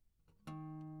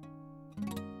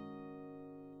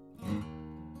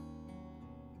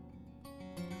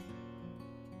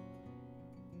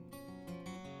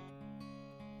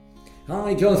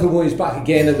Hi, Jonathan Williams back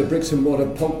again at the Bricks and Mortar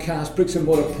Podcast. Bricks and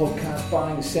Mortar Podcast,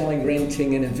 buying, selling,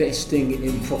 renting and investing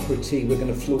in property. We're going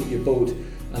to float your boat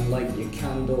and light your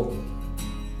candle.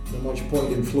 Not much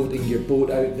point in floating your boat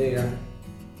out there.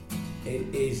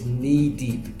 It is knee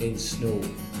deep in snow.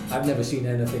 I've never seen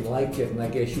anything like it, and I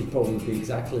guess you'll probably be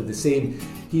exactly the same.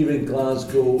 Here in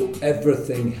Glasgow,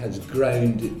 everything has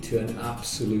ground to an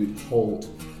absolute halt.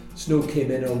 Snow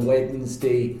came in on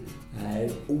Wednesday.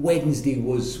 Wednesday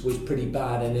was pretty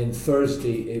bad, and then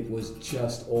Thursday it was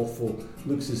just awful.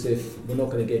 Looks as if we're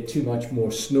not going to get too much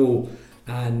more snow,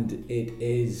 and it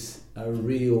is a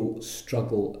real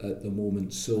struggle at the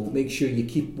moment. So make sure you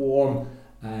keep warm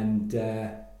and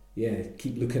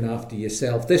keep looking after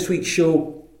yourself. This week's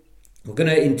show, we're going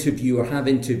to have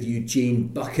interviewed Jane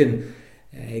Buchan.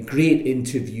 A great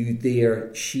interview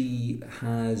there. She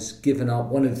has given up,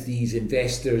 one of these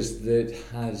investors that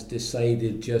has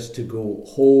decided just to go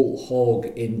whole hog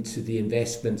into the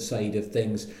investment side of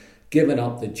things, given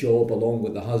up the job along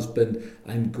with the husband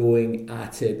and going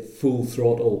at it full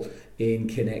throttle in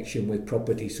connection with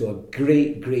property. So a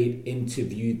great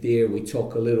interview there. We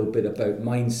talk a little bit about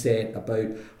mindset,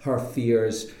 about her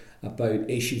fears, about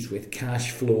issues with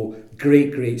cash flow.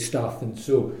 Great stuff. And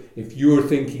so if you're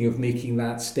thinking of making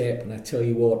that step, and I tell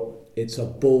you what, it's a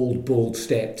bold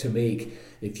step to make.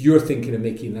 If you're thinking of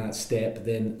making that step,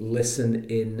 then listen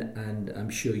in, and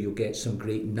I'm sure you'll get some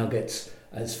great nuggets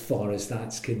as far as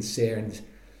that's concerned.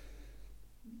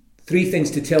 3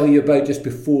 things to tell you about just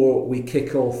before we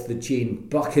kick off the Jane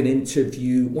Buchan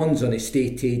interview. One's on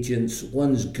estate agents,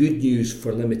 one's good news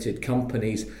for limited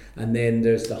companies, and then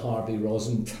there's the Harvey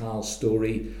Rosenthal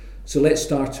story. So let's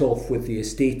start off with the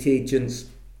estate agents.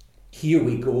 Here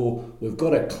we go. We've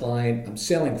got a client. I'm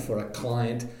selling for a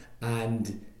client,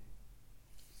 and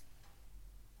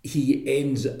he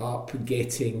ends up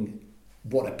getting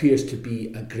what appears to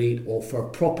be a great offer,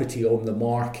 property on the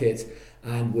market,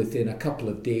 and within a couple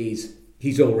of days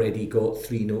he's already got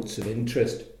 3 notes of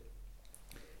interest.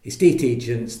 Estate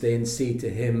agents then say to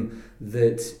him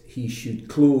that he should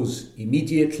close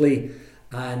immediately,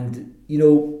 and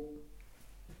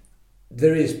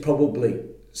there is probably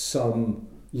some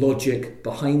logic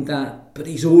behind that, but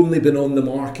he's only been on the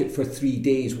market for 3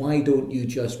 days. Why don't you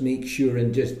just make sure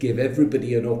and just give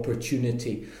everybody an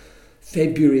opportunity?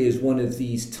 February is one of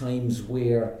these times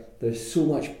where there's so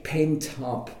much pent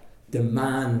up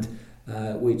demand,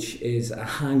 which is a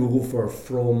hangover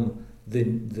from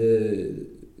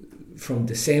from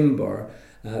December.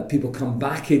 People come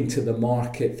back into the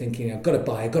market thinking, I've got to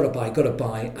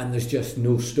buy, and there's just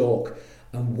no stock.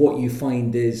 And what you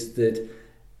find is that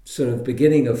sort of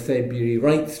beginning of February,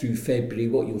 right through February,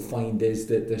 what you'll find is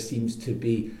that there seems to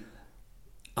be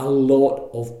a lot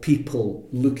of people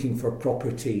looking for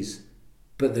properties,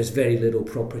 but there's very little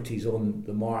properties on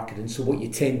the market. And so what you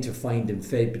tend to find in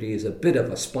February is a bit of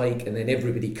a spike, and then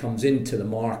everybody comes into the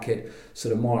market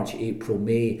sort of March, April,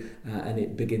 May, and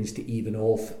it begins to even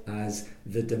off as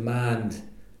the demand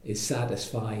is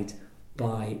satisfied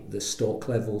by the stock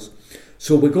levels.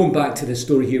 So we're going back to the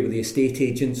story here with the estate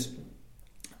agents,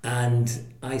 and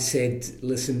I said,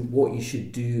 listen, what you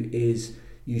should do is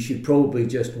you should probably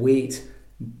just wait,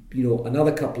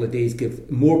 another couple of days,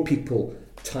 give more people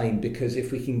time, because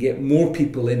if we can get more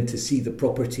people in to see the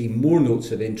property, more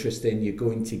notes of interest, then you're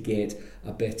going to get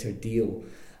a better deal.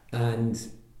 And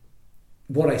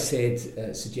what I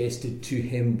suggested to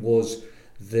him was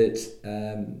that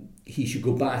he should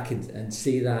go back and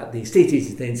say that. The estate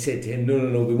agent then said to him,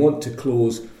 no, we want to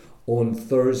close on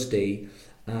Thursday.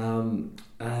 And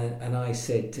I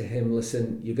said to him,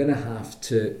 listen, you're going to have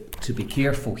to be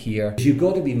careful here. You've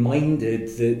got to be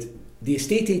minded that the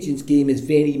estate agent's game is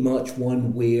very much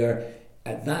one where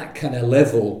at that kind of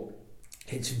level,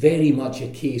 it's very much a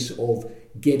case of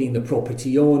getting the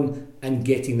property on and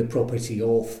getting the property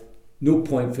off. No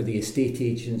point for the estate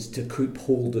agents to keep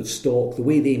hold of stock. The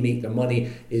way they make their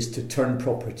money is to turn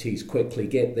properties quickly,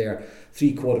 get their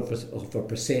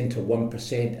 0.75% or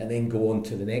 1%, and then go on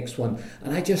to the next one.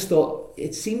 And I just thought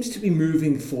it seems to be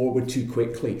moving forward too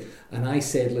quickly. And I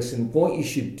said, listen, what you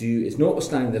should do is,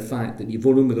 notwithstanding the fact that you've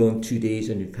only been on 2 days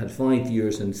and you've had 5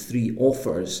 years and 3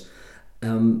 offers,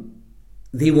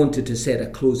 they wanted to set a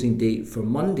closing date for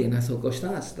Monday, and I thought, gosh,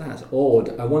 that's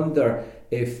odd. I wonder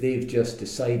if they've just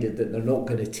decided that they're not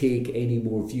going to take any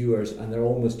more viewers, and they're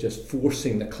almost just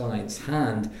forcing the client's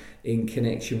hand in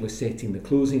connection with setting the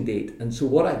closing date. And so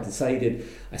what I decided,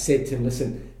 I said to him,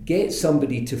 listen, get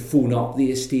somebody to phone up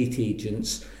the estate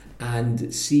agents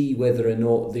and see whether or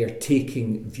not they're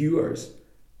taking viewers.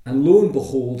 And lo and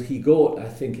behold, he got, I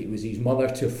think it was his mother,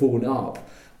 to phone up,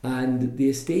 and the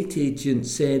estate agent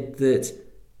said that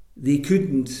they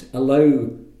couldn't allow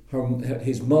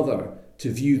his mother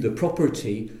to view the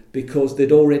property because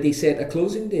they'd already set a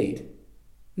closing date.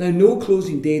 Now, no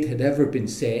closing date had ever been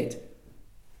set.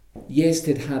 Yes,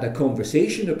 they'd had a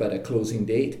conversation about a closing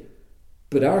date,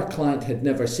 but our client had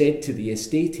never said to the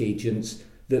estate agents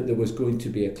that there was going to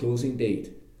be a closing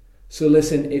date. So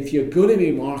listen, if you're going to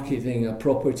be marketing a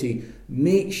property,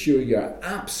 make sure you're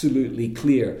absolutely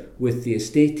clear with the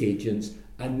estate agents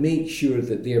and make sure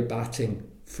that they're batting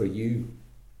for you.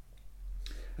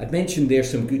 I'd mentioned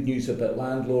there's some good news about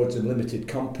landlords and limited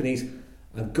companies.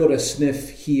 I've got a sniff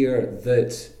here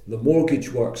that the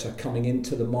mortgage works are coming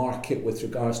into the market with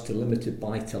regards to limited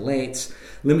buy-to-lets.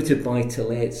 Limited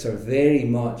buy-to-lets are very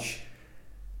much,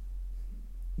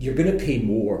 you're going to pay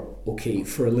more, okay,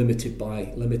 for a limited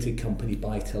company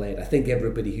buy-to-let. I think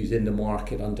everybody who's in the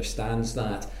market understands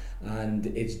that, and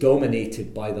it's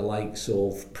dominated by the likes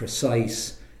of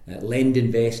Precise,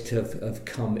 Lendinvest have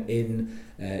come in,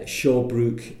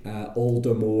 Shawbrook,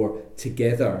 Aldermore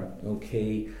together,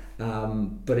 okay.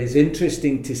 But it's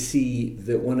interesting to see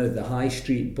that one of the high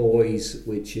street boys,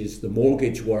 which is the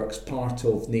Mortgage Works, part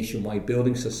of Nationwide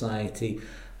Building Society,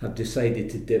 have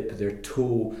decided to dip their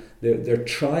toe. They're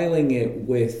trialling it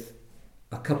with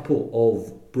a couple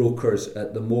of brokers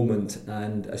at the moment,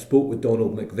 and I spoke with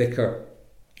Donald McVicker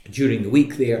during the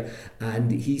week there,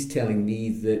 and he's telling me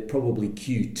that probably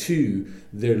Q2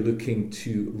 they're looking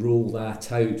to roll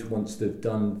that out once they've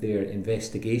done their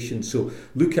investigation. So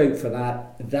look out for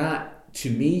that. That to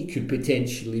me could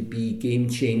potentially be game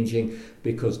changing,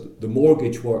 because the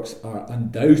mortgage works are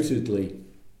undoubtedly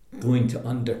going to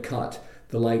undercut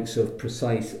the likes of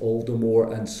Precise,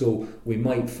 Aldermore, and so we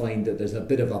might find that there's a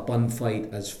bit of a bun fight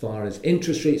as far as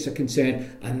interest rates are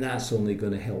concerned, and that's only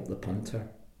going to help the punter.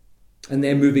 And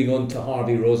then moving on to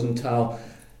Harvey Rosenthal,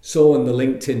 saw on the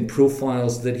LinkedIn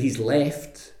profiles that he's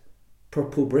left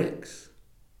Purple Bricks.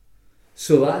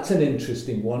 So that's an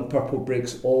interesting one, Purple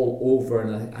Bricks all over,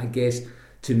 and I guess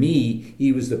to me,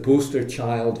 he was the poster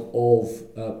child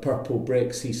of Purple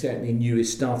Bricks. He certainly knew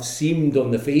his stuff, seemed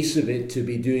on the face of it to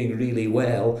be doing really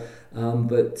well,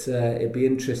 but it'd be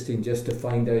interesting just to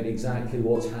find out exactly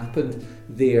what's happened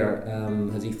there.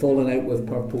 Has he fallen out with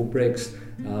Purple Bricks?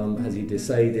 Has he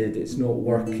decided it's not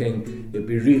working? It'd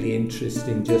be really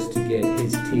interesting just to get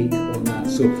his take on that.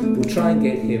 So we'll try and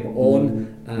get him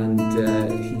on, and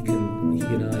he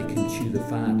and I can chew the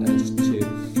fat as to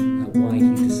why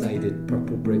he decided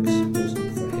Purple Bricks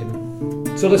wasn't for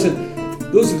him. So listen,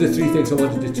 those are the three things I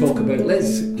wanted to talk about.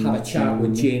 Let's have a chat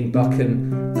with Jane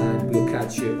Buchan, and we'll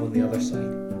catch you on the other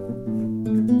side.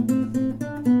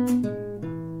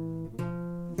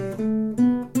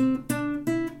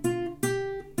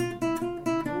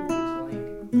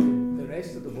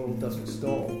 Doesn't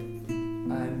stop,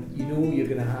 and you know you're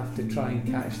going to have to try and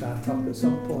catch that up at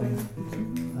some point.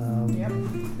 Yep.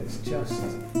 It's just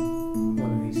one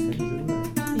of these things, isn't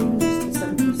it? Even just the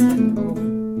simple thing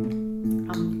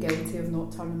of I'm guilty of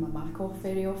not turning my Mac off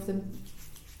very often.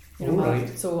 You know, right.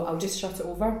 So I'll just shut it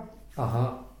over.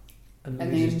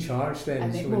 And lose charge then.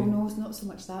 And then, well, no, it's not so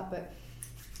much that, but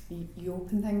you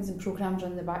open things and programs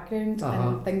run in the background,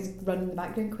 and things run in the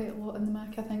background quite a lot in the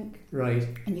Mac, I think. Right.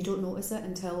 And you don't notice it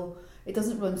until it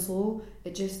doesn't run slow.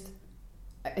 It just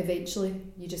eventually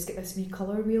you just get this wee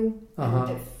colour wheel,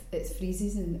 and it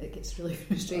freezes and it gets really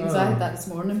frustrating. So I had that this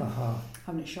morning,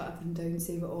 having to shut everything down,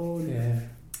 save it all, and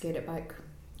get it back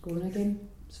going again.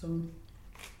 So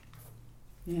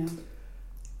yeah.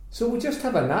 So we'll just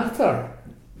have a natter.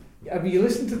 Have you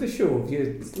listened to the show? Have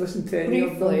you listened to any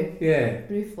of them? Yeah.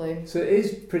 Briefly. So it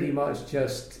is pretty much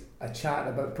just a chat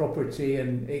about property,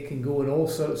 and it can go in all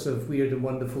sorts of weird and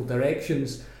wonderful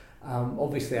directions.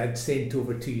 Obviously, I'd sent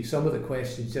over to you some of the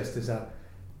questions just as a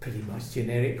pretty much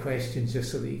generic questions,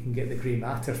 just so that you can get the grey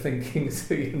matter thinking,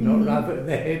 so you're not rabbit in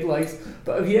the headlights.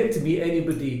 But I've yet to meet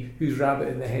anybody who's rabbit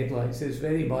in the headlights. It's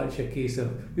very much a case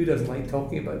of who doesn't like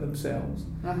talking about themselves.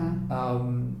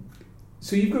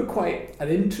 So you've got quite an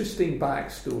interesting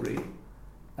backstory.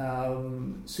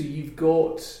 So you've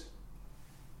got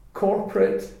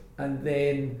corporate, and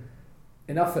then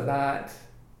enough of that,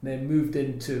 then moved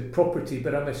into property.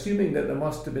 But I'm assuming that there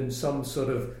must have been some sort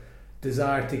of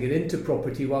desire to get into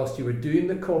property whilst you were doing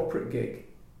the corporate gig.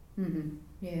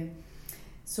 Yeah.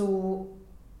 So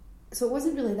it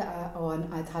wasn't really that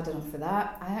I'd had enough of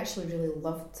that. I actually really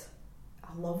loved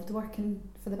working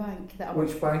for the bank that I worked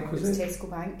for. Which bank was it? It was Tesco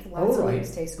Bank. Last right. It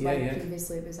was Tesco Bank.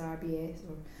 Previously it was RBS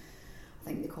I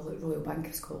think they call it Royal Bank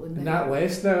of Scotland now. Nat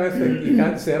West now, I think. You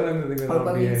can't sell anything with or RBS.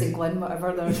 Williams and Glyn,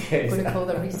 whatever they're going to call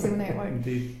their retail network.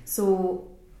 Indeed. So,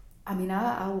 I mean,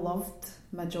 I loved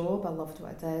my job, I loved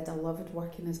what I did, I loved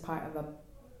working as part of a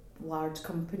large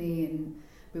company, and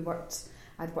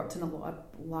I'd worked on a lot of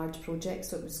large projects,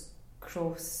 so it was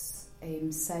cross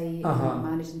site, and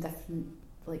managing different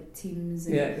like teams,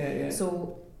 and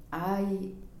so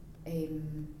I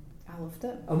loved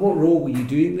it. And what role were you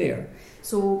doing there?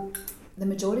 So the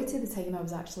majority of the time I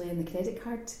was actually in the credit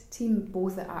card team,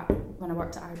 both when I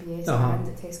worked at RBS and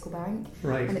at Tesco Bank.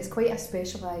 Right. And it's quite a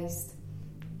specialised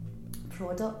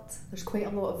product. There's quite a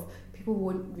lot of people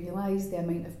won't realise the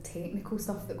amount of technical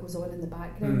stuff that goes on in the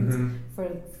background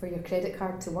for your credit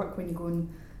card to work when you go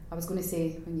and, I was going to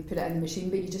say when you put it in the machine,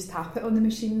 but you just tap it on the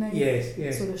machine now. Yes.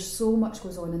 So there's so much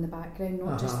goes on in the background,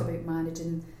 not just about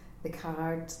managing the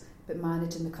card, but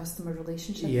managing the customer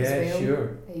relationship as well. Yeah,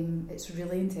 sure. It's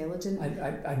really intelligent.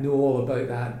 I know all about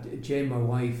that. Jen, my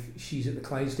wife, she's at the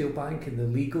Clydesdale Bank in the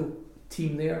legal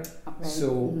team there. Right.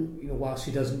 So, while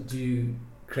she doesn't do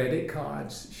credit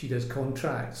cards, she does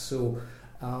contracts. So,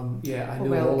 I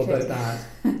know all about that.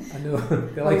 I know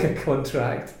they like a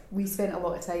contract. I spent a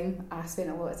lot of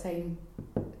time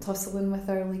tussling with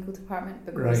our legal department,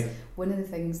 because one of the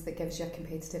things that gives you a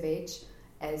competitive edge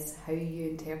is how you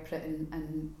interpret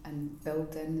and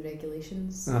build in the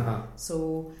regulations.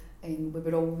 So we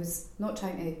were always not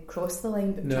trying to cross the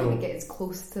line, but trying to get as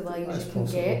close to the line as you can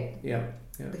get. Yeah.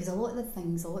 Because a lot of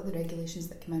the regulations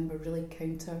that come in were really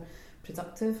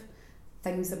counterproductive.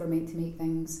 Things that were meant to make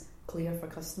things clear for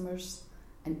customers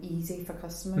and easy for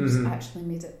customers actually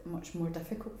made it much more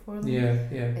difficult for them.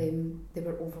 They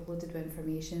were overloaded with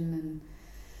information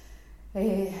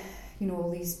and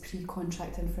all these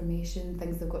pre-contract information,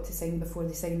 things they've got to sign before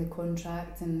they sign the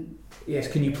contract. And yes,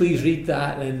 can you please read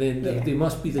that? And then they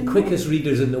must be the quickest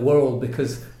readers in the world,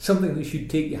 because something that should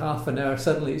take you half an hour,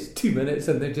 suddenly it's 2 minutes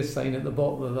and they just sign at the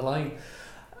bottom of the line.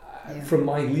 From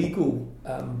my legal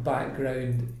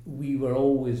background, we were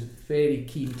always very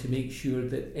keen to make sure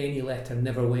that any letter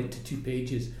never went to 2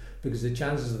 pages, because the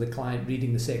chances of the client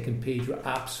reading the second page were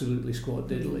absolutely squat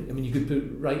diddly. I mean, you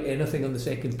could write anything on the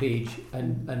second page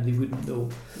and they wouldn't know.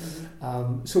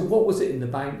 So what was it in the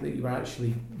bank that you were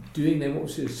actually doing then? What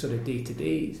was your sort of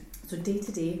day-to-days? So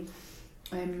day-to-day,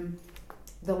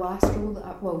 the last role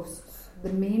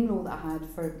the main role that I had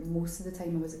for most of the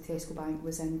time I was at Tesco Bank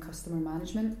was in customer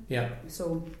management. Yeah.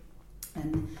 So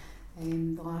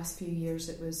in the last few years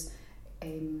it was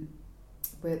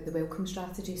with the welcome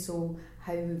strategy, so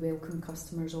how we welcome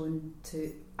customers on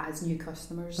to as new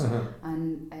customers,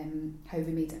 and how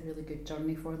we made it a really good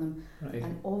journey for them. Right.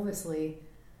 And obviously,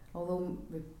 although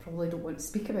we probably don't want to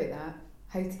speak about that,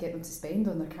 how to get them to spend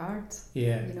on their card.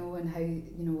 Yeah. And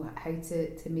how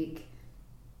to make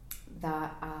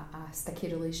that a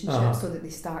sticky relationship so that they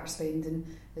start spending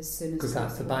as soon as possible. Because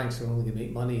that's the banks are only going to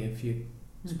make money if you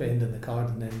spend on the card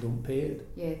and then don't pay it.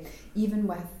 Yeah, even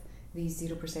with these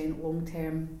 0% long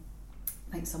term,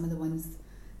 like some of the ones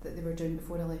that they were doing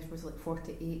before I left was like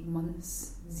 48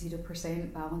 months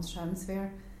 0% balance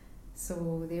transfer,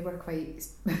 so they were quite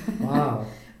wow.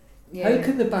 Yeah. How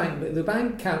can the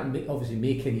bank can't obviously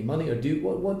make any money, or do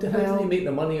how do they make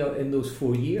the money in those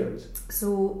 4 years?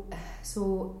 So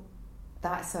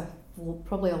that's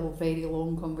probably a very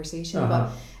long conversation,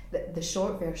 but the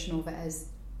short version of it is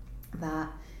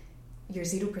that your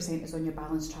 0% is on your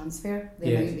balance transfer,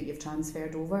 the amount that you've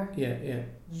transferred over.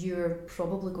 You're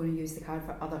probably going to use the card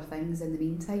for other things in the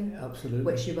meantime. Absolutely.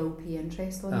 Which you will pay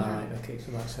interest on. Right, okay,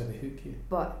 so that's how they hook you.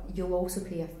 But you'll also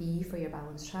pay a fee for your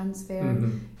balance transfer.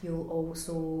 They'll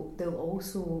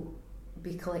also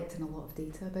be collecting a lot of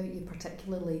data about you,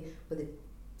 particularly with the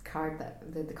card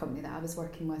that the company that I was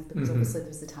working with, because obviously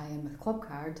there's the tie-in with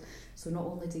Clubcard. So not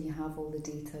only do you have all the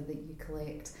data that you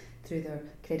collect through their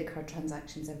credit card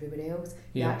transactions everywhere else,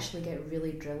 you actually get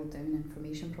really drilled down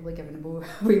information, probably giving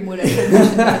way more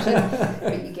information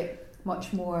but you get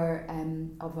much more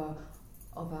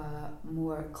of a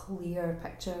more clear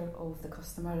picture of the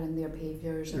customer and their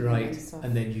behaviours and stuff.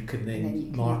 And then you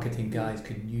can marketing guys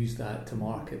can use that to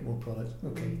market more products.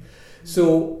 Okay.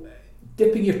 So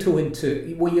dipping your toe into,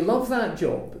 you love that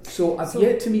job. So I've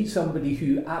yet to meet somebody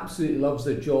who absolutely loves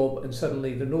their job and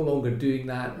suddenly they're no longer doing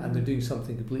that and they're doing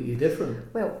something completely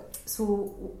different. Well, so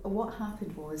what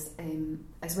happened was,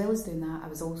 as well as doing that, I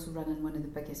was also running one of the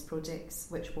biggest projects,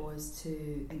 which was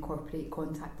to incorporate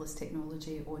contactless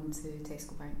technology onto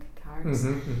Tesco Bank cards.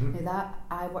 Now that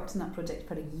I worked on that project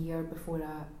for a year before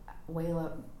while I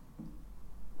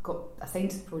got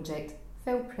assigned to the project,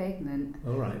 fell pregnant.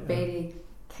 All right. Very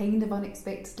kind of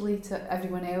unexpectedly to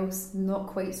everyone else, not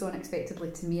quite so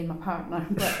unexpectedly to me and my partner,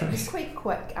 but it was quite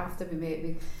quick after we met.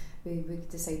 We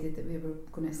decided that we were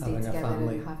going to stay together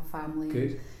and have a family.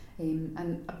 Good.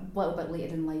 And a little bit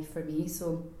later in life for me.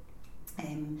 So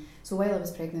while I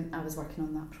was pregnant, I was working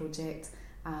on that project,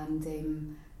 and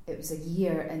it was a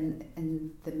year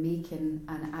in the making,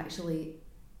 and actually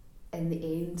in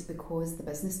the end, because the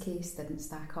business case didn't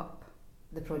stack up,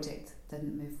 the project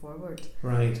didn't move forward.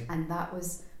 Right. And that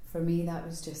was, for me, that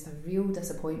was just a real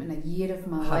disappointment. A year of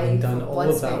my life, having done all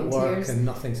of that work and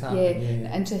nothing's happened.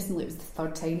 Yeah. Interestingly, it was the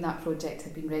third time that project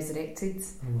had been resurrected.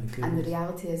 Oh my goodness. And the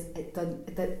reality is,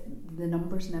 the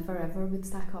numbers never ever would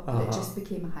stack up. It just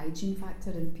became a hygiene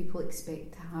factor, and people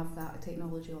expect to have that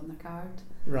technology on their card.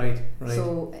 Right.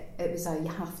 So it was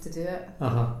you have to do it.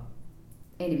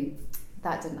 Anyway,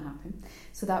 that didn't happen.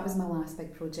 So that was my last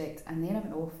big project, and then I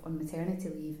went off on maternity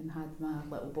leave and had my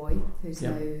little boy, who's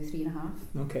now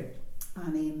 3.5. Okay.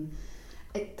 And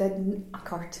it didn't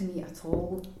occur to me at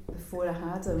all before I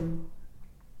had him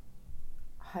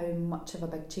how much of a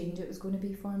big change it was going to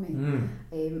be for me,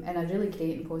 in a really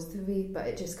great and positive way, but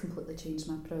it just completely changed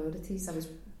my priorities.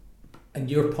 And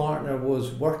your partner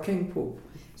was working?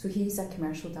 So he's a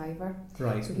commercial diver.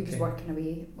 Right. So he was working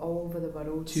away all over the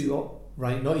world.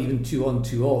 Right, not even 2 on,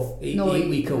 2 off. 8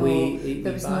 week away, 8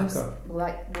 week back.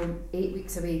 8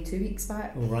 weeks away, 2 weeks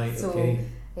back. Oh, right, so, okay.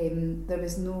 There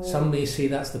was no. Some may say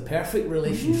that's the perfect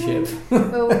relationship.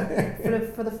 Well,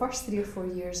 for the first 3 or 4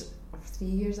 years, or 3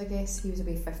 years, I guess, he was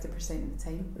away 50% of the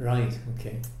time. Right.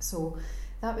 Okay. So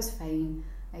that was fine.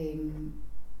 I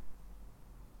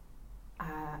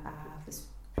was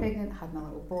pregnant, had my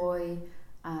little boy,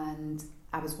 and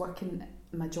I was working.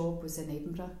 My job was in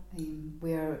Edinburgh,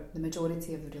 where the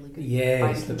majority of the really good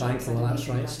the banking, well, that's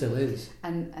right, still is.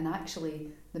 And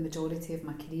actually, the majority of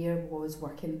my career was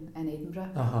working in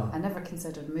Edinburgh. I never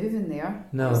considered moving there.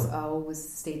 No, I always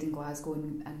stayed in Glasgow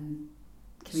and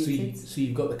commuted. So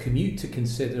you've got the commute to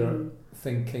consider,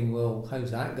 thinking, well,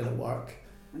 how's that going to work?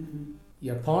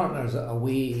 Your partner's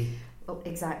away. Well,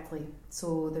 exactly.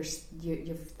 So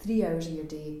you've 3 hours of your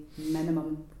day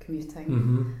minimum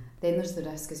commuting. Then there's the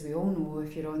risk, as we all know,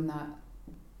 if you're on that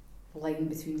line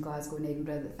between Glasgow and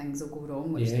Edinburgh, that things will go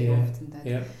wrong, which they often did.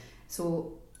 Yeah.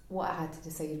 So what I had to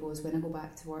decide was, when I go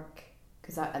back to work,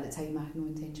 because at the time I had no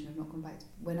intention of not going back.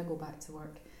 When I go back to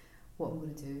work, what I'm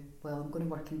going to do? Well, I'm going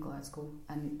to work in Glasgow,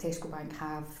 and Tesco Bank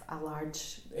have a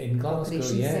large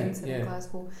operations centre in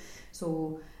Glasgow.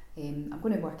 So I'm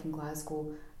going to work in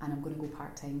Glasgow, and I'm going to go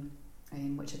part-time,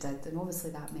 which I did, and obviously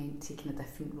that meant taking a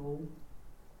different role.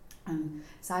 And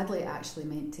sadly, it actually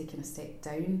meant taking a step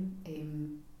down,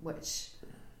 which,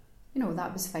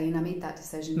 that was fine. I made that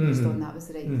decision based on that was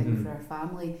the right thing for our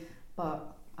family,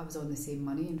 but I was on the same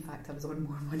money. In fact, I was on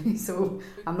more money, so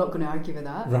I'm not going to argue with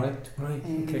that. Right,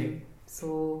 okay.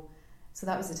 So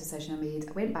that was the decision I made.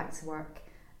 I went back to work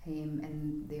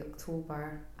in the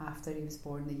October after he was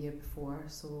born the year before.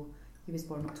 So he was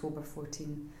born October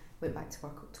 14, went back to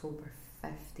work October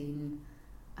 15,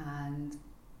 and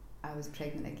I was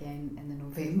pregnant again in the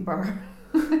November.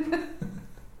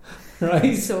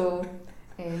 Right. So,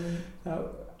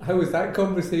 how was that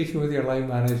conversation with your line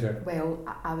manager? Well,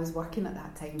 I was working at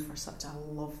that time for such a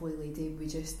lovely lady.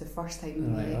 The first time we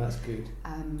met, that's good.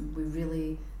 We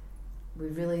really,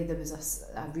 there was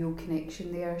a real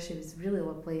connection there. She was really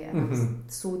lovely, and I was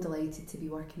so delighted to be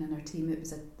working in her team. It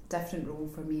was a different role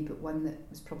for me, but one that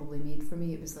was probably made for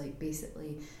me. It was like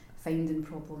basically finding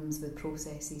problems with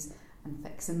processes and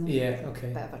fixing them. Yeah, okay.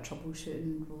 A bit of a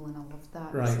troubleshooting role, and I loved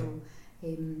that. Right. So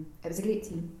it was a great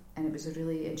team, and it was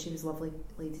and she was a lovely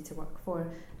lady to work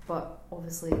for, but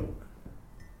obviously,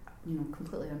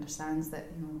 completely understands that,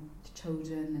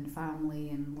 children and family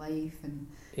and life and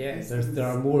there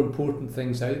are more important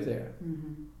things out there.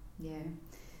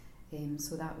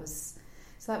 So that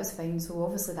was fine. So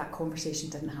obviously that conversation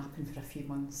didn't happen for a few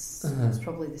months. It was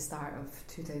probably the start of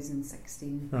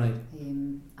 2016. Right.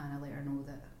 And I let her know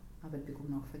that I would be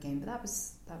going off again, but that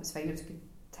was fine. It was a good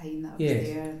time that I was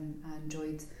there, and I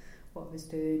enjoyed what I was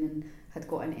doing, and had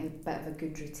got into a bit of a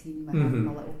good routine with having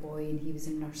my little boy, and he was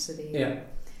in nursery. Yeah.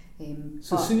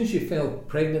 So as soon as you fell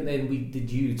pregnant, then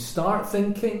did you start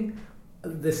thinking,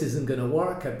 this isn't going to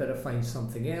work, I better find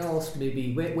something else?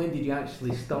 Maybe when did you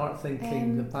actually start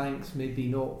thinking, the bank's maybe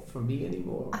not for me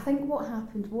anymore? I think what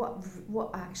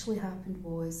actually happened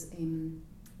was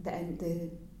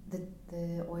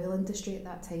the oil industry at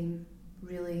that time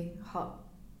really hit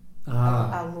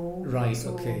a low. Right,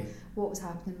 so okay. What was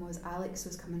happening was Alex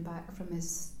was coming back from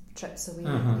his trips away.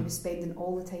 He was spending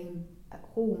all the time at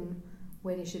home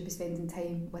when he should be spending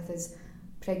time with his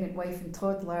pregnant wife and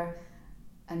toddler,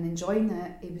 and enjoying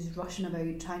it, he was rushing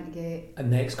about trying to get a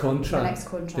next contract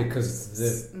because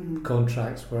the mm-hmm.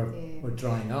 contracts were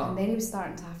drying up. And then he was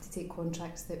starting to have to take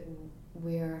contracts that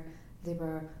where they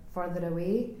were further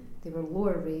away, they were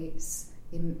lower rates,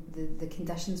 the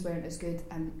conditions weren't as good,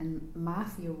 and my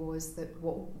fear was that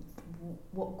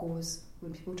what goes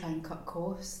when people try and cut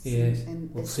costs. Yes.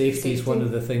 Well, safety is one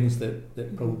of the things that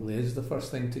mm-hmm. probably is the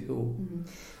first thing to go. Mm-hmm.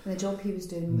 And the job he was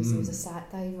doing was he was a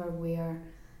sat diver, where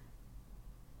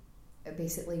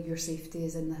basically your safety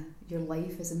is your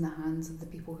life is in the hands of the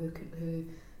people who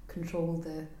control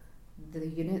the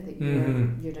unit that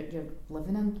you're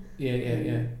living in.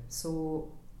 Yeah.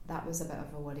 So that was a bit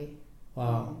of a worry.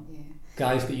 Wow. Yeah.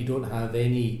 Guys that you don't have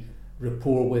any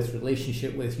rapport with,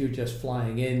 relationship with, you're just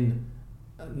flying in.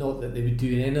 Not that they would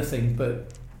do anything,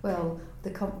 but well,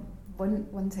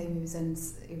 one time he was in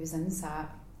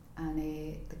SAT, and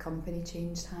the company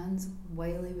changed hands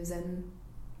while he was in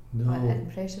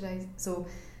pressurised. So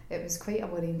it was quite a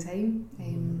worrying time,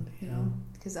 you know,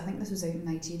 because I think this was out in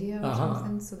Nigeria or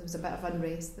something. So there was a bit of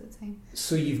unrest at the time.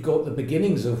 So you've got the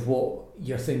beginnings of what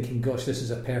you're thinking. Gosh, this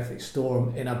is a perfect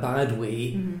storm in a bad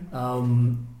way,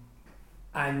 mm-hmm.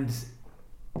 And.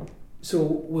 So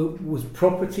was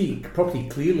property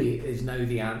clearly is now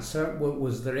the answer.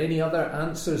 Was there any other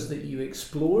answers that you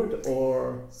explored,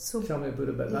 or tell me a bit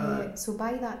about that? So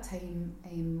by that time,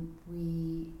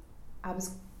 I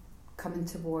was coming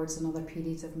towards another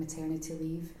period of maternity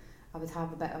leave. I would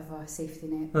have a bit of a safety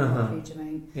net, not a huge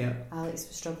amount. Yeah. Alex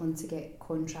was struggling to get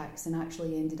contracts and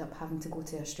actually ended up having to go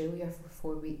to Australia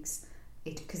for 4 weeks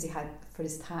because he had, for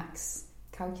his tax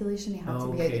calculation, he had to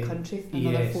be out of the country for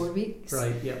another 4 weeks.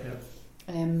 Right, yeah.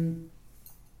 I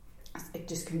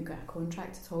just couldn't get a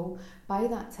contract at all. By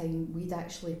that time, we'd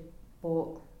actually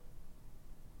bought,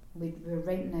 we were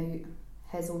renting out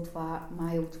his old flat,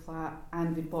 my old flat,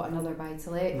 and we'd bought another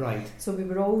buy-to-let. Right. So we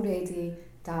were already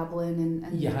dabbling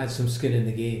and you had some skin in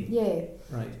the game. Yeah.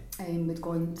 Right. And we'd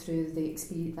gone through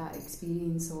that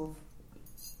experience of,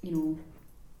 you know,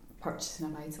 purchasing a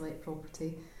buy-to-let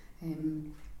property.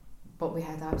 But we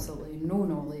had absolutely no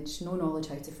knowledge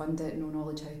how to fund it, no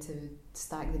knowledge how to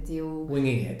stack the deal.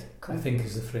 Winging it, I think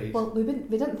is the phrase. Well, we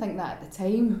didn't think that at the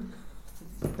time,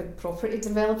 big property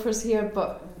developers here,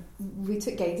 but we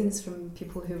took guidance from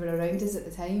people who were around us at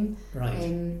the time. Right.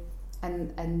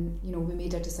 And you know, we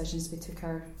made our decisions, we took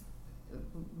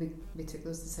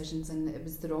those decisions, and it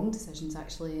was the wrong decisions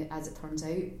actually, as it turns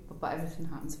out, but everything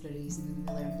happens for a reason, and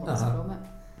we learned lots from it.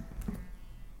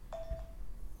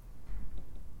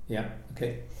 Yeah,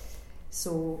 okay.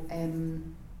 So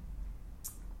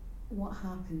what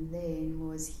happened then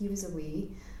was he was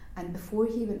away, and before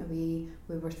he went away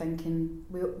we were thinking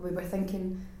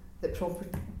that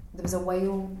there was a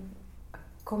while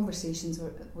conversations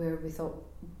where we thought,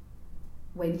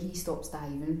 when he stops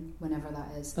diving, whenever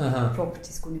that is,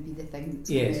 property's going to be the thing that's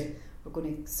we're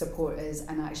going to support us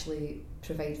and actually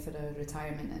provide for our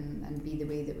retirement and be the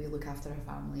way that we look after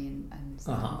our family and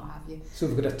what have you. So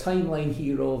we've got a timeline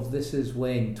here of, this is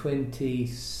when,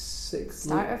 2016?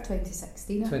 Start of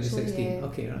 2016 actually. 2016, yeah.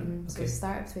 Okay, right. So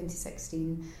start of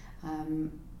 2016,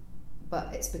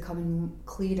 but it's becoming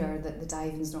clearer that the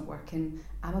diving's not working.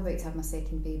 I'm about to have my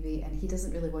second baby, and he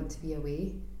doesn't really want to be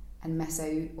away and miss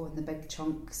out on the big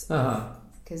chunks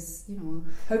because, you know.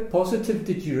 How positive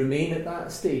did you remain at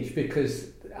that stage?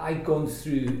 Because I'd gone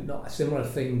through, not a similar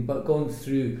thing, but gone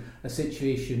through a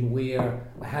situation where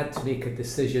I had to make a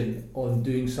decision on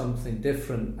doing something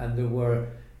different, and there were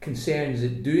concerns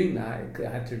at doing that. I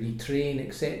had to retrain,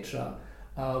 etc.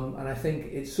 And I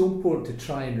think it's so important to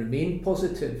try and remain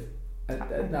positive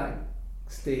at that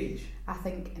stage. I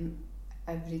think in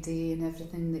every day and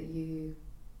everything that you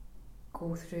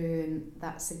go through, and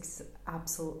that's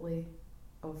absolutely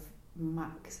of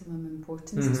maximum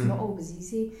importance. It's not always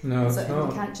easy. No, it's not.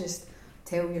 You can't just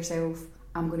tell yourself,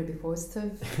 I'm going to be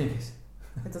positive.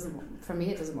 It doesn't. For me,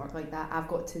 it doesn't work like that. I've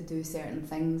got to do certain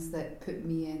things that put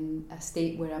me in a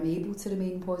state where I'm able to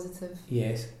remain positive.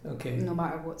 Yes. Okay. No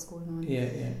matter what's going on.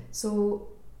 Yeah. So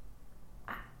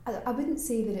I wouldn't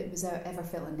say that it was ever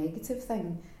felt a negative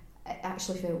thing. It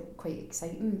actually felt quite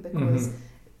exciting because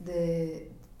the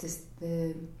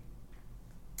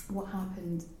what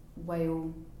happened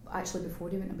before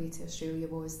he went away to Australia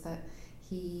was that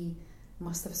he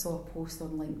must have saw a post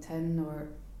on LinkedIn, or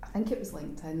I think it was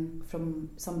LinkedIn, from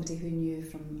somebody who knew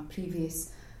from a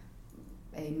previous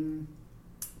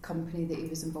company that he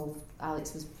was involved.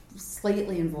 Alex was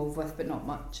slightly involved with, but not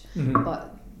much.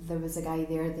 But there was a guy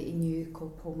there that he knew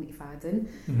called Paul McFadden,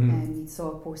 and he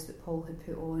saw a post that Paul had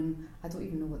put on. I don't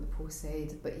even know what the post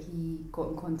said, but he got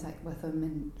in contact with him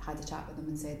and had a chat with him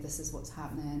and said, this is what's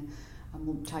happening.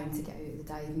 I'm trying to get out of the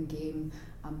diving game.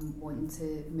 I'm wanting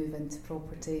to move into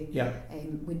property. Yeah.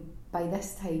 By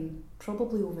this time,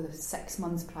 probably over the 6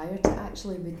 months prior to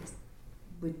actually,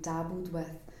 we'd dabbled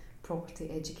with property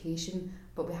education,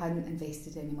 but we hadn't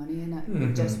invested any money in it.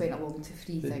 We just went along to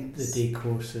free things. The day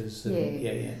courses.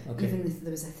 Yeah. Okay. Even if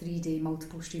there was a 3-day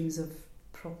multiple streams of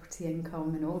property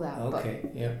income and all that. Okay,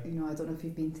 but, yeah. You know, I don't know if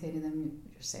you've been to any of them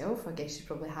yourself. I guess you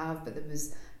probably have, but there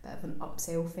was a bit of an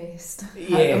upsell fest.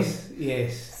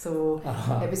 Yes. So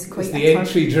it was quite. It's the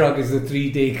entry drug is the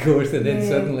 3-day course, and then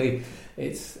suddenly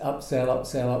it's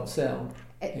upsell.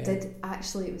 It did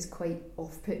actually. It was quite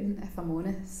off-putting, if I'm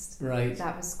honest. Right.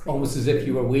 That was quite almost as if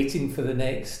you were waiting for the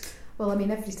next. Well, I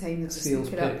mean, every time there's a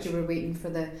speaker up, you pitch. were waiting for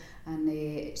and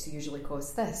it usually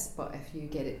costs this, but if you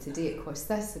get it today, it costs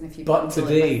this, and if you But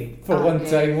today, for one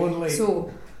time only.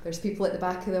 So there's people at the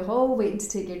back of the hall waiting to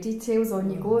take your details.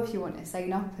 On you go if you want to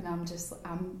sign up, and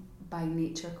I'm by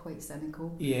nature quite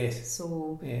cynical. Yes.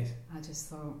 So yes. I just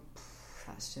thought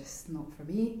that's just not for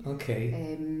me.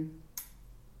 Okay.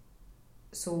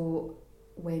 So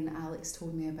when Alex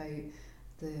told me about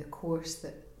the course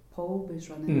that Paul was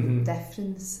running, the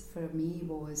difference for me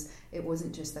was it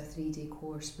wasn't just a 3-day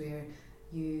course where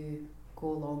you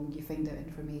go along, you find out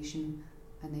information,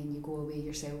 and then you go away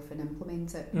yourself and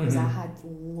implement it. Because I had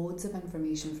loads of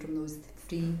information from those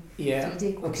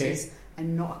 3-day courses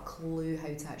and not a clue how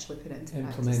to actually put it into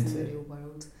practice in the real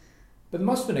world. But there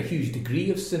must have been a huge degree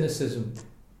of cynicism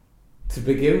to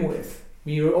begin with. I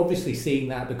mean, you're obviously saying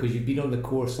that because you've been on the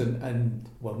course and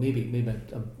well, maybe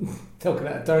I'm talking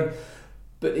out of turn,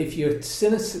 but if you're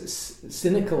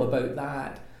cynical about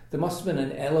that, there must have been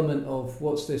an element of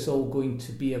what's this all going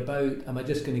to be about? Am I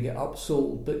just going to get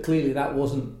upsold? But clearly that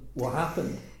wasn't what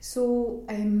happened. So,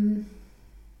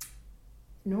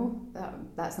 no,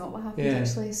 that's not what happened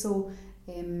actually. So,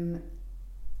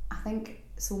 I think.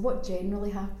 So what generally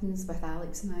happens with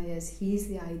Alex and I is he's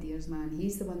the ideas man.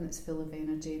 He's the one that's full of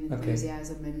energy and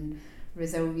enthusiasm and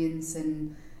resilience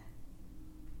and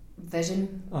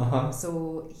vision.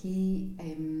 So he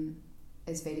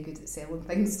is very good at selling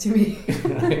things to me.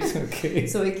 Right, okay.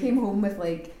 So he came home with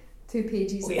like 2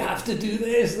 pages. We have to do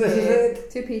this. This is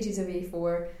it. 2 pages of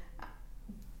A4.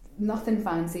 Nothing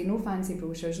fancy, no fancy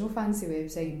brochures, no fancy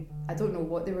website. I don't know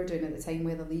what they were doing at the time,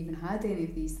 whether they even had any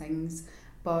of these things,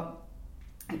 but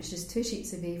it was just 2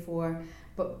 sheets of A4.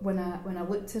 But when I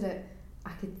looked at it,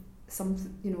 I could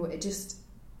it just,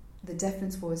 the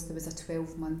difference was there was a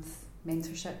 12-month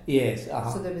mentorship. Yes.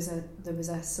 So there was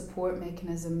a support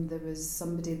mechanism. There was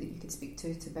somebody that you could speak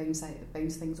to bounce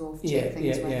things off, check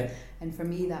things with. Yeah. And for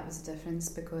me, that was a difference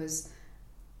because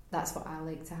that's what I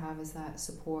like to have, is that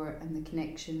support and the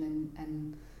connection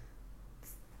and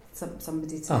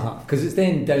somebody to. Because it's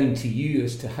then down to you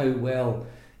as to how well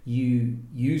you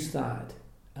use that.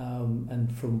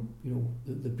 And from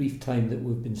the brief time that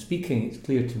we've been speaking, it's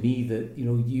clear to me that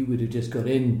you would have just got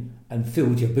in and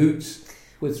filled your boots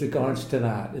with regards to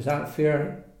that. Is that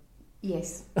fair?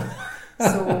 Yes.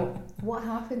 So what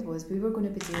happened was we were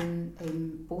going to be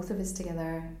doing both of us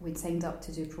together. We'd signed up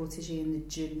to do Protégé in the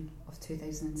June of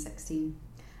 2016.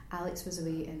 Alex was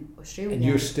away in Australia. And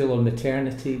you're still on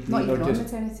maternity? Not even on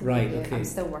maternity. Right. Yet. Okay. I'm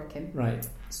still working. Right.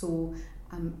 So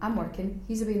I'm working.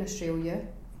 He's away in Australia,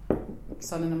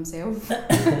 sunning himself,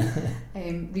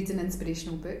 reading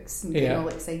inspirational books and getting all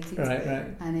excited.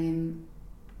 Right. And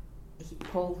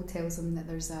Paul tells him that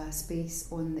there's a space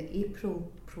on the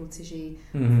April Protégé.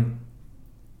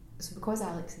 So because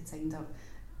Alex had signed up,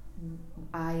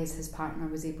 I, as his partner,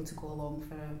 was able to go along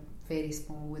for a very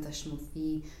small additional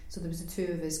fee. So there was the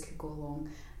 2 of us could go along,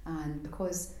 and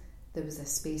because there was a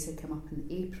space had come up in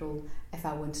April, if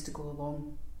I wanted to go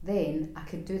along, then I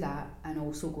could do that and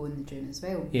also go in the June as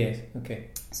well. Yes, okay.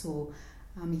 So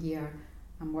I'm here,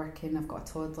 I'm working, I've got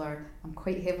a toddler, I'm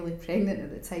quite heavily pregnant at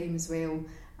the time as well,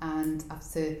 and I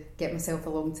have to get myself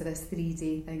along to this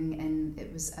 3-day thing, and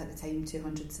it was at the time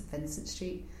 200 St Vincent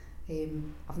Street.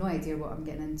 I've no idea what I'm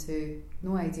getting into,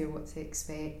 no idea what to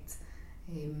expect.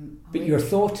 But your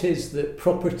thought is that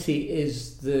property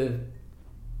is the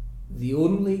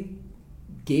only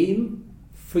game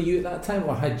for you at that time,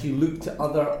 or had you looked at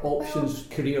other options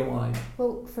career-wise?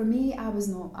 Well, for me, I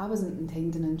wasn't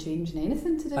intending on changing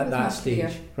anything to do with my career.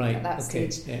 Right. At that okay.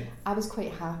 stage, yeah. I was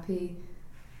quite happy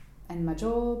in my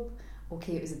job.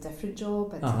 Okay, it was a different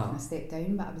job, I'd taken a step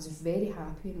down, but I was very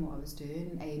happy in what I was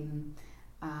doing.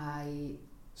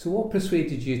 So what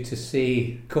persuaded you to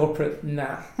say corporate?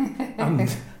 Nah,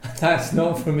 that's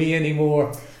not for me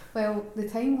anymore. Well, the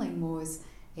timeline was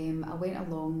I went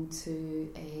along to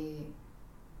a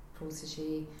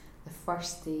Protégé. The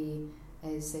first day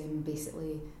is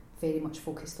basically very much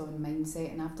focused on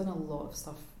mindset, and I've done a lot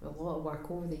of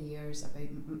work over the years about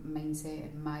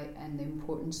mindset and the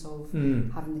importance of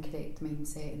having the correct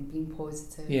mindset and being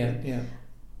positive. Yeah.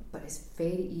 But it's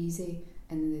very easy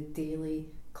in the daily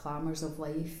clamours of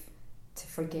life to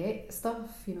forget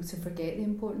stuff, to forget the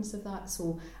importance of that.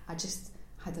 So I just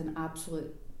had an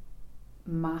absolute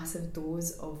massive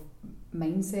dose of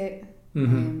mindset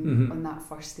on that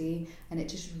first day, and it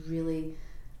just really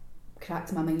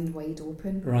cracked my mind wide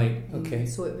open. Right, okay.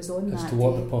 So it was on as that to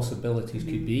what day. the possibilities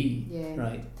could be. Yeah.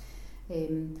 Right.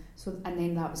 So, and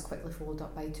then that was quickly followed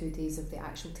up by 2 days of the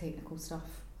actual technical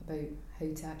stuff about how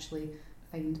to actually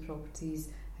find properties,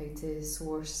 how to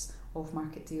source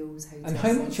off-market deals,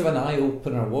 how much of an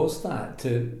eye-opener was that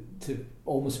to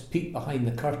almost peek behind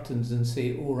the curtains and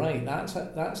say, oh right,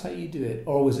 that's how you do it?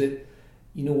 Or was it,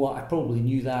 you know what, I probably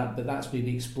knew that, but that's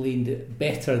maybe explained it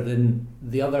better than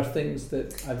the other things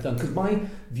that I've done? Because my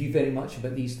view very much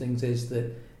about these things is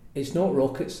that it's not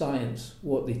rocket science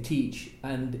what they teach,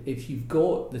 and if you've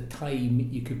got the time,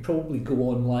 you could probably go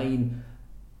online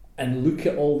and look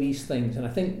at all these things. And I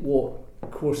think what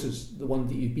courses, the one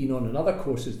that you've been on and other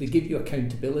courses, they give you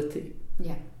accountability.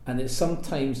 Yeah. And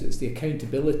sometimes it's the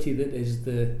accountability that is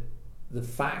the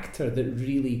factor that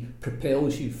really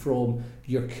propels you from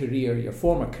your career, your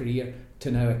former career,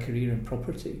 to now a career in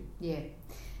property.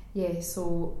 Yeah.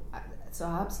 So I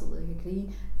absolutely agree.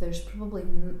 There's probably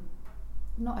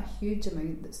not a huge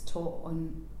amount that's taught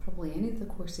on probably any of the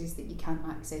courses that you can't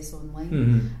access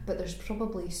online, but there's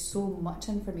probably so much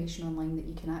information online that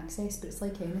you can access, but it's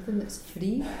like anything that's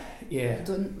free. You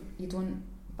don't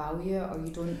value it, or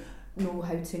you don't know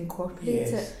how to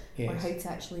incorporate it, or how to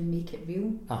actually make it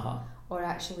real, or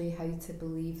actually how to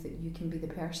believe that you can be the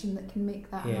person that can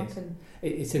make that happen.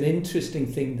 It's an interesting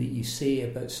thing that you say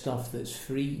about stuff that's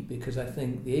free, because I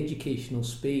think the educational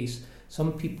space,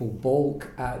 some people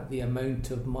balk at the amount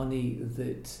of money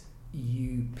that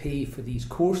you pay for these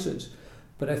courses,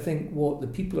 but I think what the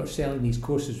people who are selling these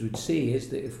courses would say is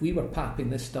that if we were papping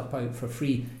this stuff out for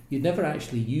free, you'd never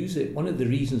actually use it. One of the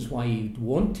reasons why you'd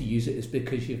want to use it is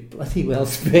because you've bloody well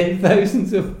spent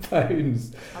thousands of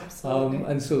pounds. Absolutely.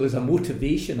 And so there's a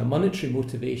motivation, a monetary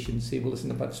motivation to say, well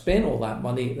listen, if I've spent all that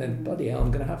money, then bloody hell,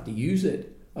 I'm going to have to use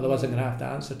it, otherwise I'm going to have to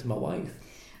answer to my wife.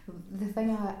 The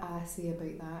thing I say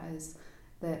about that is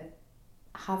that,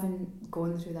 having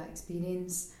gone through that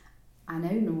experience, I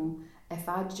now know if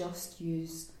I just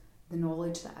use the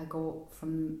knowledge that I got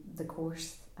from the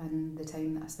course and the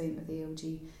time that I spent with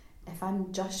ALG, if I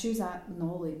just use that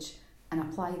knowledge and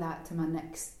apply that to my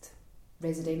next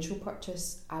residential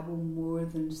purchase, I will more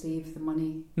than save the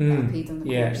money that I paid on the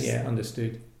course. Yeah,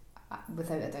 understood.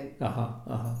 Without a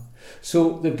doubt.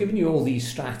 So they've given you all these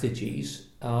strategies,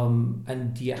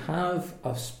 and do you have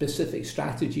a specific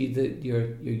strategy that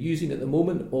you're using at the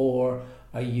moment, or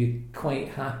are you quite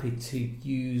happy to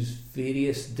use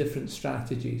various different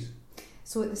strategies?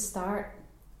 So at the start,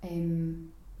 we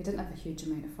didn't have a huge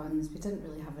amount of funds, we didn't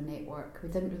really have a network, we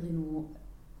didn't really know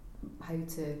how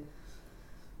to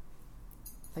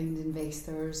find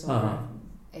investors, or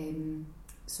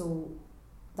so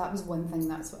that was one thing.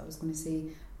 That's what I was going to say.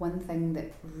 One thing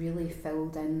that really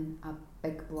filled in a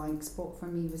big blank spot for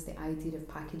me was the idea of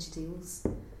package deals.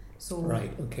 So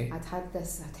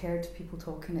I'd heard people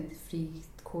talking at the free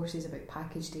courses about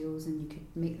package deals, and you could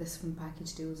make this from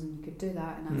package deals and you could do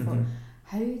that, and I thought,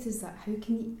 how can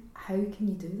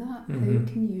you do that? How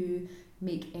can you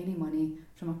make any money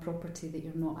from a property that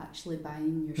you're not actually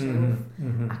buying yourself?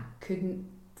 I couldn't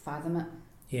fathom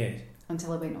it.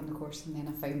 Until I went on the course, and then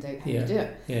I found out how to do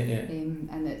it.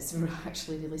 And it's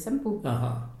actually really simple.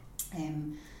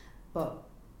 But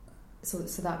so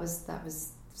that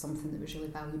was something that was really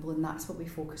valuable, and that's what we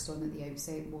focused on at the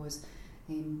outset, was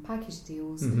package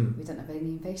deals. We didn't have any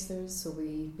investors, so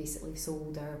we basically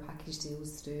sold our package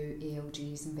deals through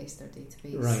ALG's investor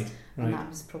database. And that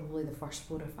was probably the first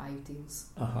 4 or 5 deals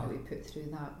that we put through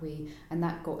that way, and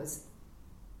that got us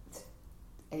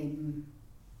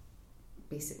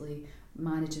basically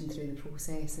managing through the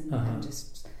process and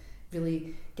just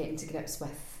really getting to grips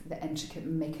with the intricate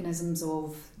mechanisms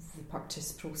of the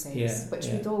purchase process, which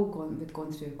we'd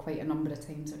gone through quite a number of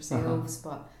times ourselves,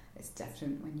 but it's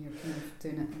different when you're kind of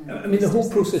doing it. I mean, the whole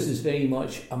process is very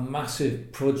much a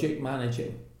massive project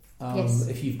managing.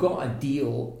 If you've got a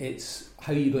deal, it's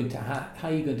how you're going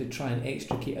to try and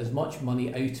extricate as much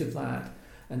money out of that.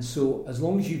 And so as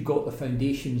long as you've got the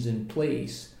foundations in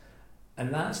place,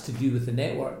 and that's to do with the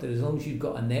network, that as long as you've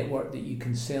got a network that you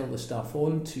can sell the stuff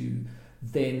onto,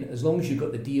 then as long as you've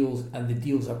got the deals, and the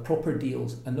deals are proper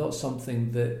deals and not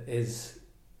something that is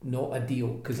not a deal,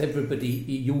 because everybody,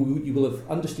 you will have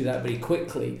understood that very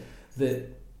quickly,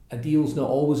 that a deal's not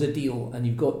always a deal, and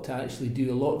you've got to actually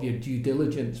do a lot of your due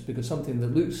diligence, because something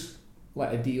that looks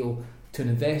like a deal to an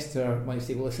investor might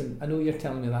say, well, listen, I know you're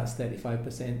telling me that's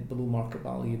 35% below market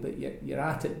value, but you're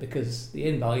at it because the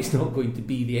end value is not going to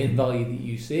be the end value that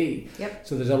you say. Yep.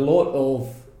 So there's a lot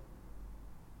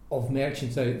of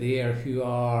merchants out there who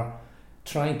are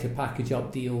trying to package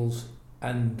up deals,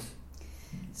 and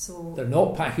so they're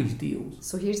not packaged deals.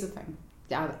 So here's the thing.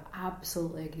 I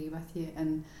absolutely agree with you,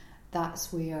 and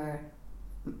that's where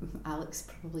Alex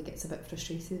probably gets a bit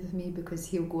frustrated with me, because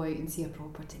he'll go out and see a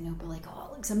property and he'll be like, oh,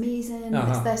 it looks amazing, and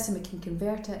it's this, and we can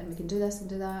convert it, and we can do this and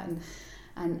do that,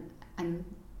 and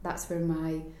that's where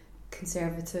my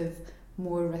conservative,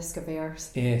 more risk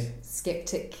averse,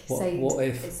 skeptic side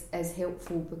is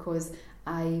helpful, because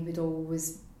I would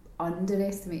always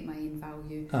underestimate my end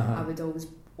value. I would always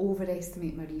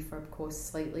overestimate my refurb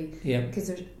costs slightly, because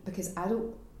I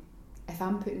don't, if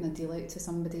I'm putting a deal out to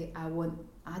somebody, I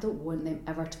don't want them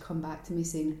ever to come back to me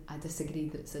saying, I disagree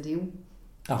that it's a deal.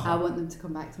 I want them to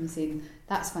come back to me saying,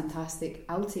 that's fantastic,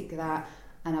 I'll take that,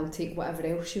 and I'll take whatever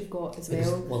else you've got as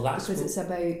well. Because it's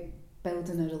about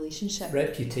building a relationship.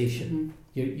 Reputation.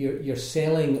 You're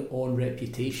selling on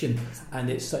reputation, and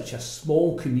it's such a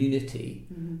small community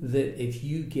that if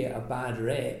you get a bad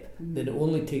rep, then it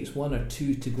only takes one or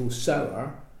two to go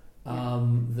sour.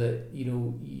 That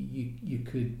you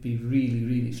could be really,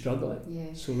 really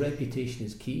struggling. So reputation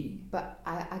is key. But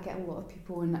I get a lot of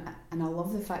people, and I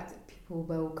love the fact that people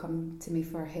will come to me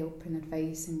for help and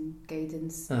advice and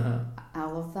guidance. I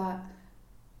love that.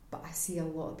 But I see a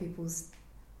lot of people's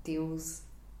deals,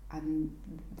 and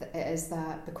it is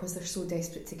that because they're so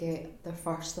desperate to get their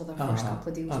first couple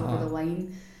of deals over the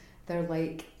line, they're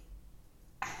like,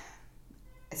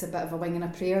 it's a bit of a wing and a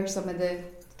prayer, some of the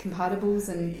comparables,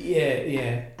 and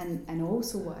and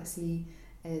also what I see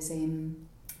is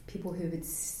people who would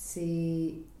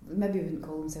say, maybe wouldn't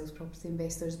call themselves property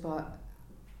investors, but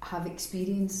have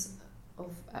experience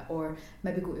of, or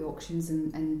maybe go to auctions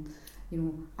and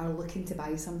are looking to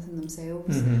buy something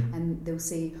themselves, and they'll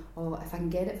say, oh, if I can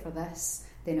get it for this,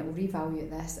 then it will revalue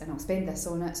at this, and I'll spend this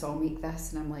on it, so I'll make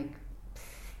this. And I'm like,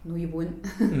 no, you won't,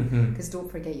 because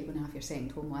don't forget, you're going to have your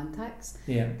second home land tax.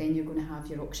 Then you're going to have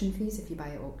your auction fees if you buy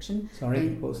at auction.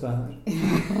 What's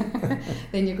that?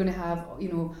 Then you're going to have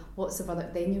lots of other.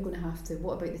 Then you're going to have to.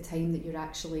 What about the time that you're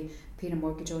actually paying a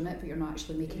mortgage on it, but you're not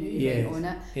actually making any rent on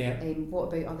it?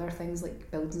 What about other things like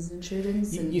buildings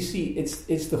insurance? You see,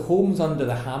 it's the homes under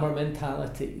the hammer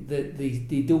mentality that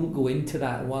they don't go into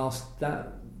that. Whilst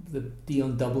that the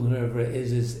Dion Dublin, whoever it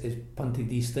is punting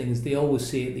these things, they always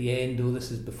say at the end, oh, this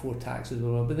is before taxes,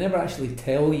 but they never actually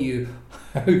tell you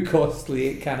how costly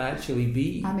it can actually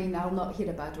be. I mean, I'll not hear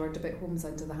a bad word about homes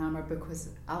under the hammer, because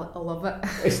I love it.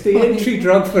 It's the entry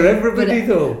drug for everybody,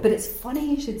 though. But it's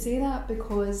funny you should say that,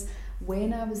 because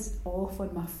when I was off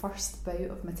on my first bout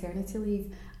of maternity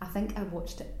leave, I think I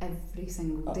watched it every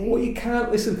single day. Well, you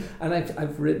can't listen, and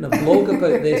I've written a blog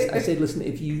about this. I said, listen,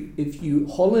 if you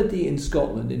holiday in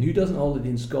Scotland, and who doesn't holiday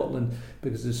in Scotland,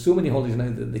 because there's so many holidays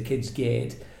now that the kids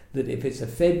get, that if it's a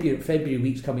February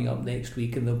week's coming up next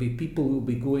week, and there'll be people who will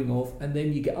be going off, and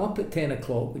then you get up at 10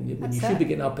 o'clock when you should be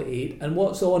getting up at 8, and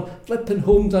what's on? Flipping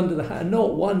homes under the hat,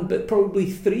 not one, but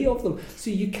probably 3 of them. So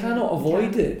you cannot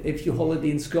avoid it if you holiday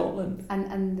in Scotland.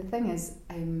 And the thing is,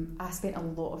 I spent a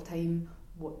lot of time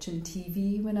watching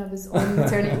TV when I was on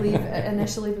maternity leave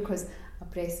initially, because I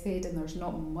breastfed, and there's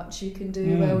not much you can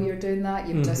do while you're doing that.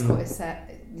 You've just got to sit.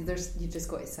 You've just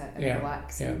got to sit and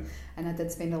relax. And I did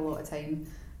spend a lot of time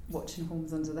watching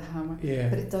Homes Under the Hammer.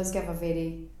 But it does give a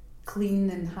very clean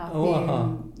and happy,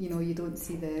 and you don't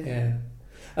see the.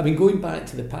 I mean, going back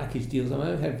to the package deals,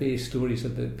 I've heard various stories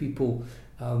about people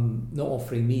not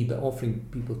offering me, but offering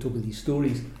people told me these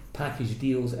stories, package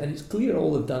deals, and it's clear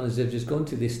all they've done is they've just gone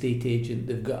to the estate agent,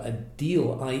 they've got a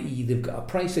deal, i.e. they've got a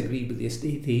price agreed with the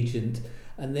estate agent,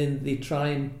 and then they try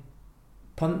and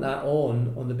punt that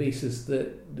on the basis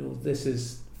that this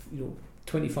is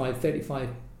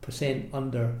 25-35%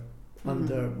 under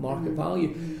market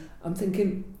value. I'm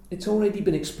thinking it's already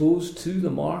been exposed to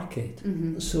the market,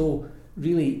 so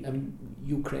really,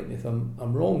 you'll correct me if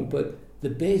I'm wrong, but the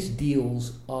best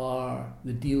deals are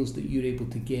the deals that you're able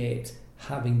to get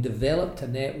having developed a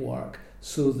network,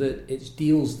 so that it's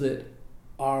deals that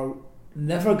are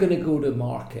never going to go to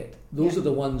market. Those are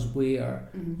the ones where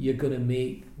you're going to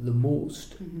make the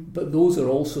most, but those are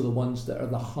also the ones that are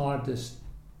the hardest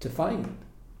to find.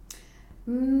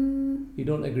 You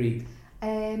don't agree?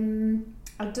 I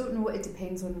don't know. It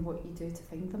depends on what you do to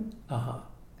find them.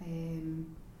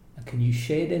 Can you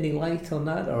shed any light on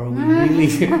that, or are we really?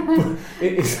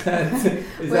 is that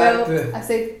I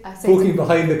said poking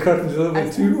behind the curtains a little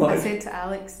bit too much? I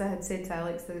had said to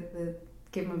Alex the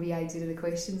give him a wee idea of the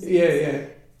questions.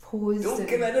 Posed. Don't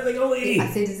give anything away. I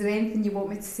said, is there anything you want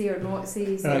me to say or not say?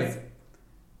 He says,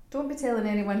 don't be telling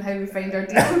anyone how we find our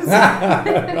deals.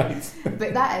 Right.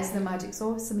 But that is the magic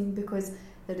sauce. I mean, because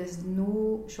there is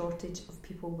no shortage of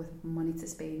people with money to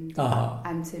spend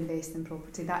and to invest in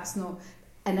property. That's not...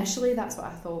 Initially, that's what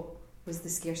I thought was the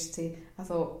scarcity. I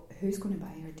thought, who's going to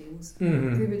buy our deals?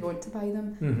 Mm-hmm. Who would want to buy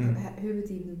them? Mm-hmm. Who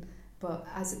would even... But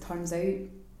as it turns out,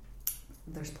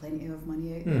 there's plenty of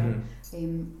money out mm-hmm. there.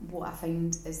 What I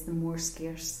find is the more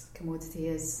scarce commodity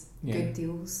is good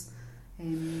deals.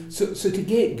 So to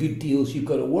get good deals, you've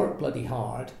got to work bloody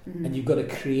hard, mm-hmm. and you've got to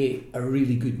create a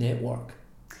really good network.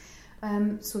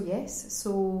 So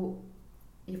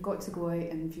you've got to go out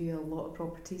and view a lot of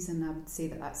properties, and I would say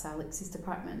that that's Alex's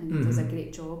department, and he does a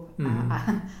great job.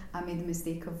 Mm-hmm. I made the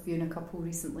mistake of viewing a couple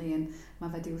recently, and my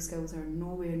video skills are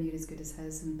nowhere near as good as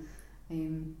his,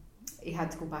 and he had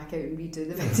to go back out and redo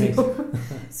the video.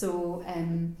 So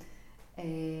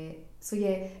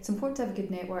it's important to have a good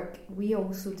network. We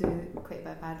also do quite a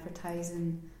bit of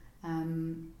advertising,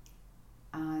 and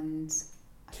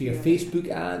to your Facebook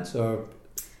ads, or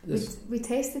we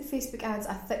tested Facebook ads.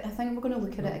 I think we're going to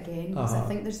look at it again, because I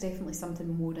think there's definitely something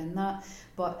more in that.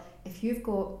 But if you've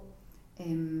got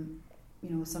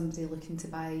somebody looking to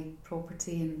buy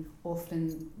property and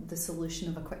offering the solution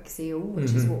of a quick sale, which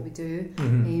mm-hmm. is what we do,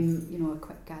 mm-hmm. A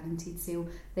quick guaranteed sale,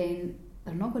 then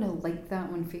they're not going to like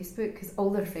that on Facebook, because all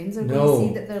their friends are going to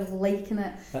see that they're liking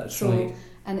it. That's right.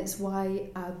 And it's why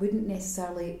I wouldn't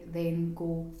necessarily then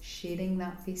go sharing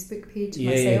that Facebook page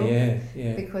myself,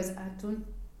 because I don't.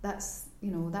 That's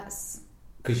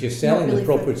because you're selling really the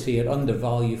property at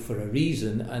undervalue for a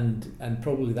reason, and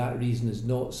probably that reason is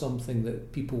not something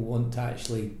that people want to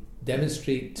actually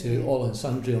demonstrate to all and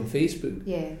sundry on Facebook.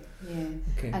 Yeah.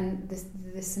 Okay. And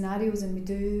the scenarios, and we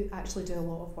do actually do a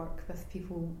lot of work with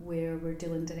people where we're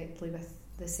dealing directly with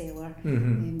the seller,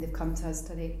 mm-hmm. They've come to us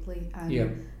directly, and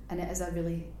it is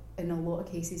in a lot of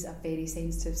cases, a very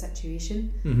sensitive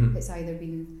situation. Mm-hmm. It's either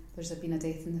there's been a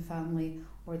death in the family,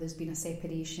 or there's been a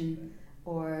separation,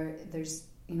 or there's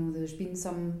been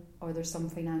some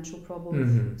financial problem.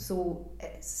 Mm-hmm. So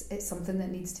it's something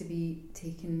that needs to be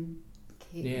taken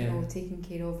care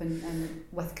of, and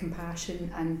with compassion,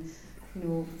 and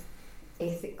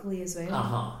ethically as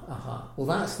well. Well,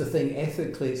 that's the thing.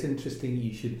 Ethically, it's interesting.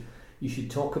 You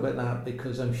should talk about that,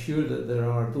 because I'm sure that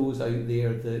there are those out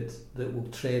there that will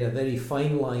tread a very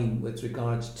fine line with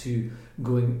regards to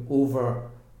going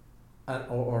over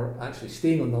or actually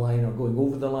staying on the line or going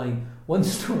over the line. One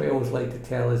story I always like to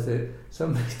tell is that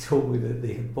somebody told me that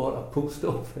they had bought a post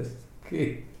office,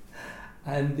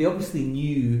 and they obviously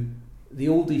knew the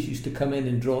oldies used to come in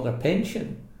and draw their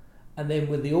pension, and then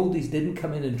when the oldies didn't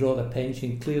come in and draw their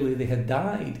pension, clearly they had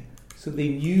died, so they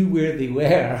knew where they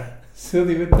were. So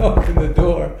they would knock on the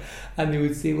door, and they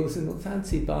would say, "Well, so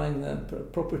fancy buying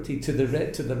that property to the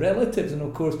relatives." And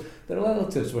of course, the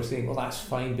relatives were saying, "Well, that's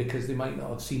fine, because they might not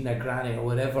have seen their granny or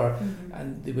whatever, mm-hmm.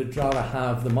 and they would rather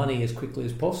have the money as quickly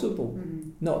as possible." Mm-hmm.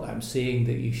 Not that I'm saying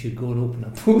that you should go and open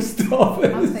a post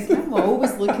office. I'm thinking, I'm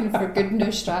always looking for good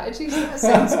new strategies. That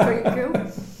sounds quite cool.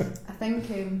 I think,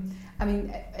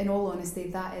 in all honesty,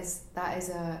 that is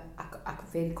a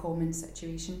very common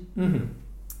situation. Mm-hmm.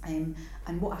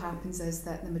 And what happens is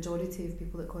that the majority of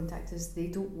people that contact us, they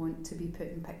don't want to be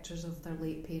putting pictures of their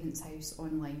late parents' house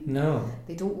online. No.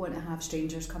 They don't want to have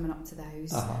strangers coming up to the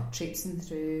house, traipsing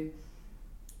through.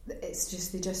 It's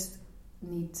just, they just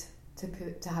need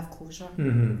to have closure.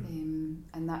 Mm-hmm.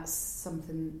 And that's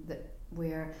something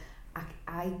where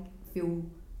I feel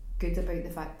good about the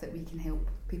fact that we can help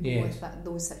people with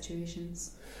those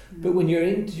situations. But when you're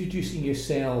introducing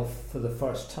yourself for the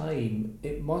first time,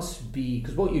 it must be,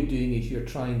 because what you're doing is you're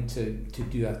trying to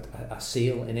do a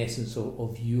sale, in essence,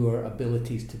 of your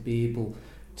abilities to be able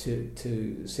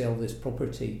to sell this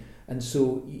property. And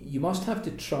so you must have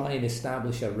to try and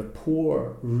establish a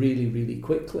rapport really, really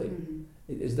quickly.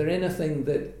 Mm-hmm. Is there anything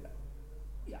that...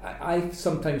 I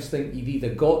sometimes think you've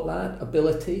either got that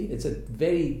ability, it's a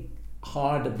very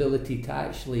hard ability to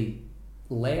actually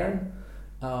learn.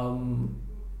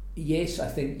 Yes, I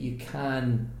think you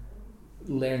can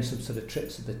learn some sort of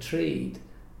tricks of the trade,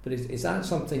 but is that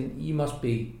something you must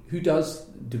be...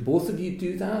 Do both of you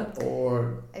do that,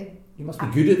 or you must be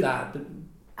good at that? But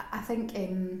I think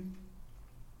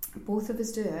both of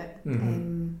us do it,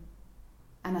 mm-hmm.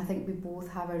 And I think we both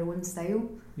have our own style.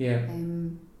 Yeah.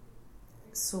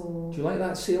 So do you like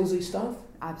that salesy stuff?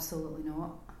 Absolutely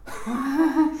not.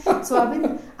 So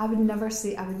I would never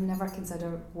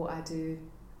consider what I do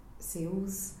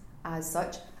sales as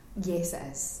such. Yes, it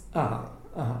is.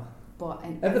 But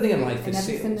everything in life is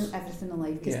sales. Everything in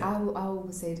life, because I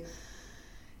always said,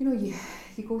 you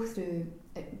go through,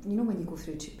 when you go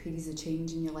through periods of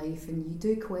change in your life, and you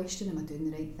do question, am I doing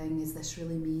the right thing? Is this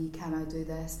really me? Can I do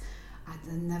this? I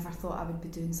never thought I would be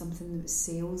doing something that was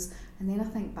sales. And then I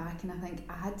think back and I think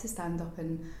I had to stand up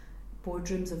in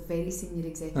boardrooms of very senior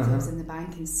executives in the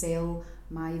bank and sell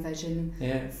my vision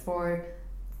for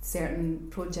certain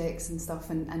projects and stuff,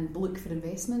 and look for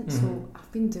investment. So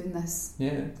I've been doing this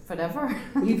forever.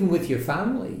 Even with your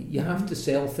family, you have to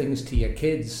sell things to your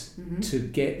kids to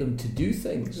get them to do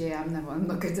things. Yeah, I'm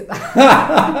not good at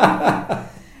that.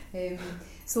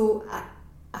 So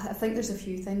I think there's a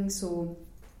few things. So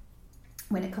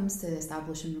when it comes to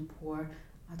establishing rapport,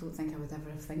 I don't think I would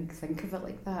ever think of it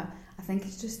like that. I think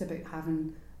it's just about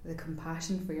having the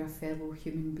compassion for your fellow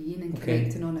human being and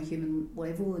connecting on a human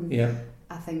level. And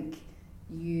I think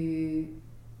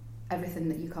everything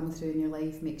that you come through in your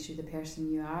life makes you the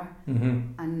person you are.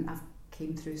 And I've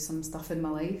came through some stuff in my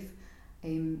life,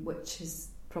 which has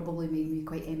probably made me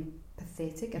quite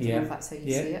empathetic. I don't know if that's how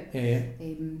you say it.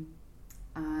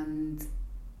 And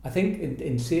I think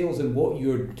in sales and what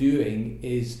you're doing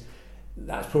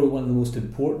that's probably one of the most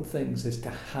important things, is to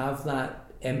have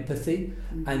that empathy,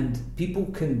 and people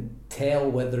can tell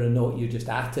whether or not you're just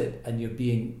at it and you're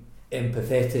being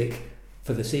empathetic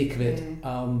for the sake of it.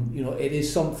 It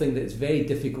is something that's very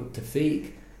difficult to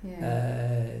fake,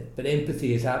 but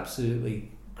empathy is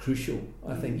absolutely crucial.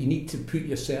 I think you need to put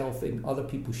yourself in other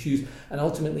people's shoes, and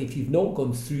ultimately if you've not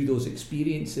gone through those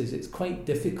experiences, it's quite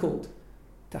difficult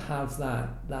to have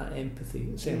that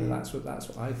empathy. Certainly that's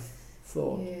what I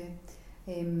thought.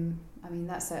 I mean,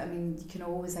 that's it. I mean, you can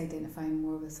always identify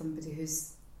more with somebody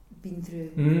who's been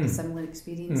through a similar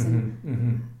experience,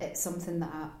 and it's something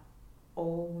that I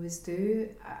always do.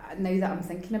 Now that I'm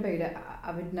thinking about it,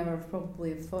 I would never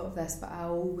probably have thought of this, but I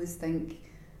always think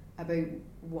about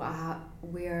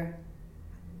where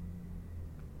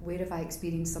have I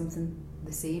experienced something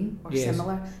the same or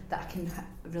similar that I can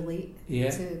relate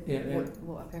to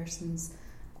what a person's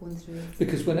going through.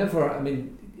 Because when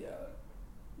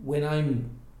I'm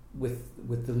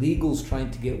with the legals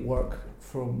trying to get work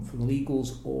from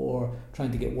legals, or trying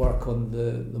to get work on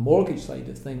the mortgage side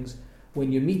of things,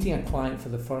 when you're meeting a client for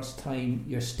the first time,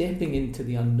 you're stepping into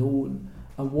the unknown,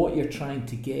 and what you're trying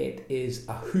to get is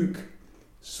a hook,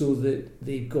 so that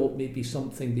they've got maybe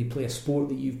something, they play a sport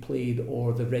that you've played,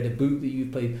 or they've read a book that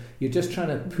you've played. You're just trying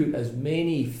to put as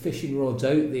many fishing rods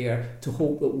out there to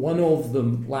hope that one of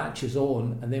them latches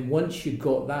on, and then once you've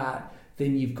got that,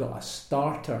 then you've got a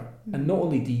starter. And not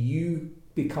only do you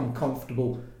become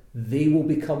comfortable, they will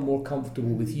become more comfortable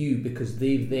with you, because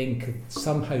they then can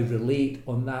somehow relate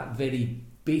on that very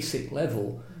basic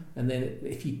level. And then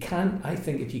if you can't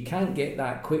get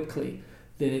that quickly,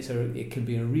 then it can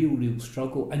be a real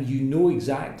struggle. And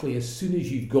exactly, as soon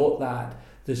as you've got that,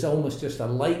 there's almost just a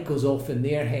light goes off in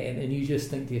their head, and you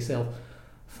just think to yourself,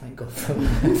 thank God for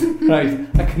that. Right,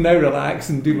 I can now relax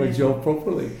and do my job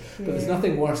properly. But there's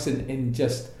nothing worse in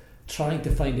just trying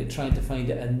to find it,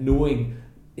 and knowing,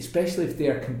 especially if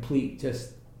they're complete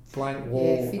just blank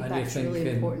wall, and you're thinking,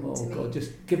 really oh God,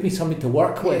 just give me something to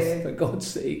work with, for God's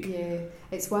sake. Yeah,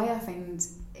 it's why I find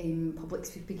public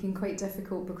speaking quite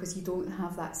difficult, because you don't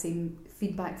have that same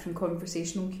feedback from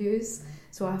conversational cues.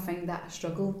 So I find that a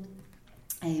struggle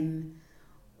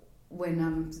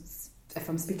if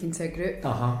I'm speaking to a group,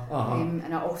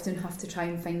 and I often have to try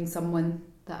and find someone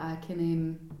that I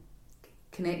can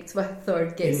connect with or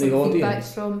get some feedback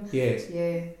from. Yes.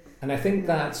 Yeah. And I think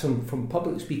that from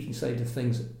public speaking side of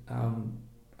things,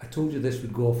 I told you this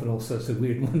would go off in all sorts of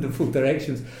weird and wonderful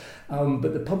directions,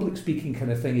 but the public speaking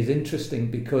kind of thing is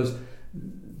interesting, because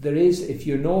there is, if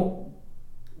you're not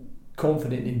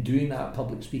confident in doing that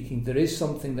public speaking, there is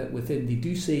something that within, they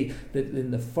do say that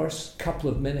in the first couple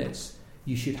of minutes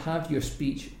you should have your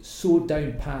speech so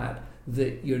down pat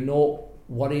that you're not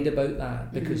worried about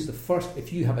that, because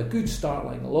if you have a good start,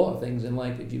 like a lot of things in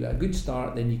life, if you've got a good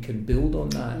start, then you can build on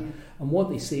that. And what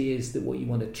they say is that what you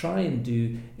want to try and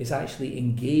do is actually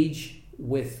engage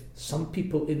with some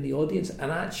people in the audience and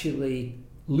actually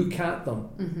look at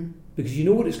them, because you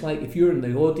know what it's like if you're in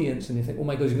the audience and you think, oh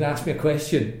my God, he's going to ask me a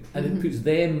question, and it puts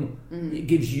them, it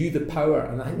gives you the power,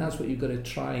 and I think that's what you've got to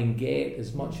try and get,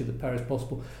 as much of the power as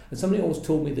possible. And somebody always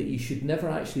told me that you should never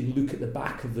actually look at the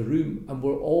back of the room, and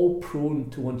we're all prone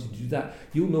to want to do that.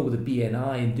 You'll know with a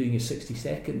BNI and doing your 60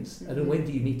 seconds, I don't know, when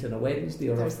do you meet on a Wednesday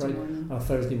or a Friday or a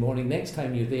Thursday morning? Next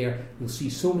time you're there, you'll see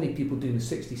so many people doing the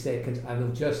 60 seconds, and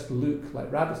they'll just look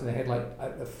like rabbits in the headlight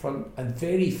at the front, and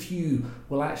very few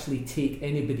will actually take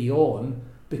anybody on,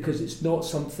 because it's not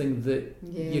something that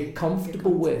you're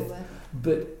comfortable with.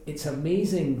 But it's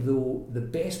amazing, though, the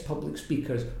best public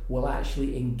speakers will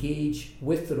actually engage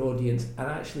with their audience and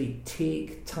actually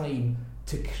take time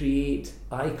to create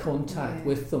eye contact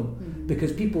with them,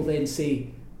 because people then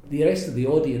say, the rest of the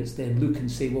audience then look and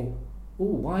say, well, oh,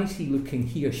 why is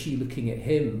he or she looking at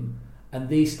him? And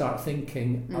they start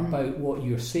thinking about what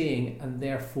you're saying, and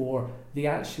therefore they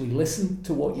actually listen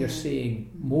to what you're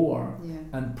saying more,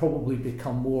 and probably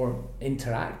become more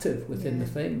interactive within the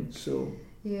thing. So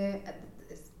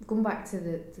going back to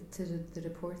the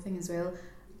rapport thing as well,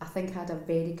 I think I had a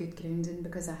very good grounding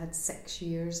because I had 6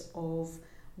 years of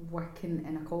working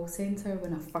in a call centre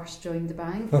when I first joined the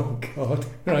bank. Oh God!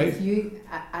 Right. If you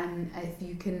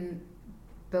can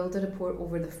build a rapport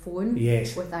over the phone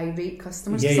with irate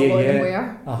customers, because a lot of them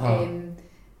were,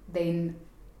 then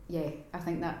I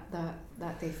think that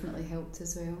definitely helped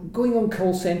as well. Going on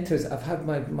call centres, I've had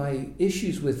my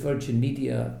issues with Virgin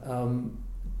Media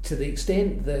to the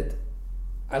extent that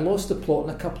I lost the plot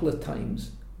a couple of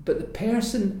times, but the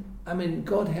person, I mean,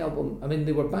 God help them, I mean,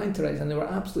 they were banterised and they were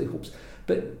absolute hopes,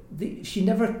 but she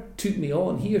never took me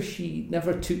on. He or she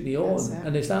never took me on.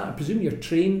 And is that, I presume you're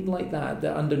trained like that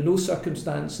under no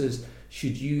circumstances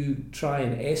should you try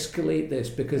and escalate this,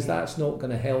 because that's not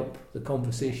going to help the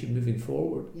conversation moving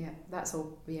forward. That's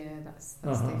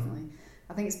definitely,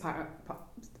 I think it's part of,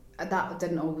 that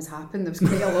didn't always happen. There was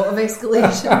quite a lot of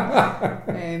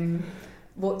escalation.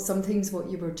 What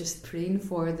you were just praying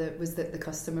for was that the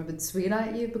customer would swear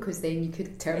at you, because then you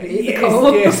could terminate the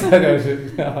call. Yes, I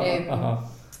know.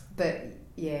 But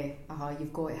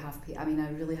you've got to have. I mean,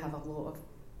 I really have a lot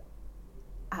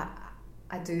of.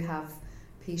 I do have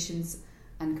patience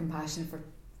and compassion for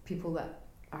people that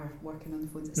are working on the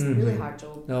phones. It's a really hard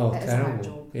job. Oh, it is terrible. a hard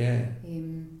job. Yeah.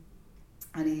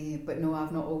 But no,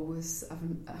 I've not always.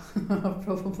 I've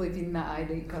probably been that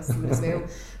irate customer as well,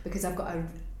 because I've got a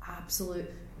absolute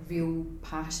real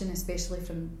passion, especially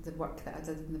from the work that I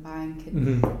did in the bank,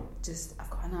 and I've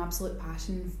got an absolute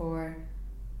passion for,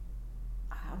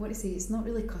 I want to say, it's not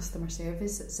really customer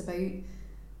service, it's about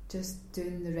just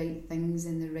doing the right things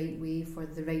in the right way for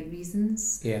the right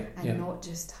reasons, and not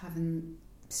just having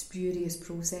spurious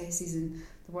processes. And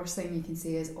the worst thing you can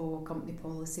say is, company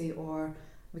policy, or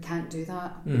we can't do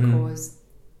that, because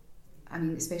I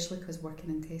mean, especially because working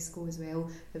in Tesco as well,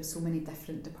 there were so many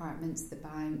different departments, the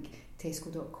bank,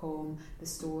 Tesco.com, the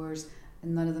stores,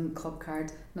 and none of them,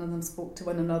 Clubcard, none of them spoke to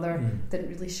one another, didn't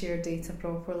really share data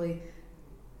properly.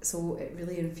 So it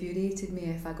really infuriated me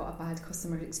if I got a bad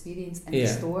customer experience in the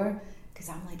store, because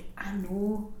I'm like, I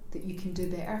know that you can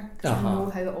do better, because I know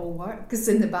how it all works. Because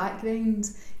in the background,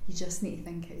 you just need to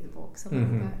think out of the box a little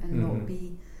bit and not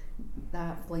be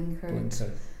that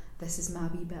blinkered. This is my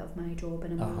wee bit of my job,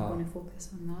 and I'm really going to focus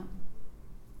on that.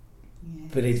 Yeah.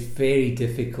 But it's very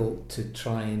difficult to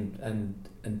try and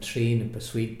train and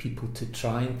persuade people to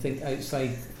try and think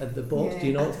outside of the box. Do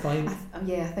you not find? I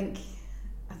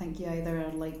think you either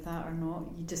are like that or not.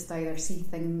 You just either see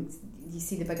things, you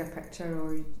see the bigger picture,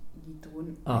 or you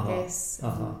don't. I guess.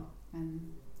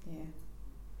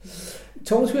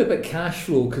 Talk to me about cash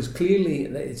flow, because clearly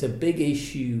it's a big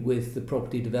issue with the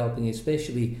property developing,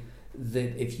 especially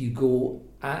that if you go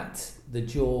at the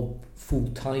job full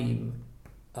time,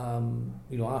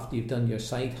 after you've done your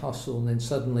side hustle, and then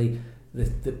suddenly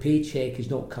the paycheck is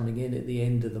not coming in at the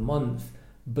end of the month,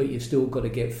 but you've still got to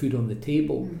get food on the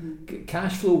table.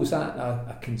 Cash flow, was that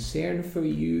a concern for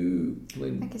you? I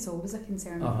think it's always a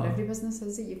concern for every business,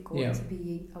 is it? You've got to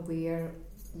be aware,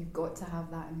 you've got to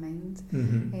have that in mind.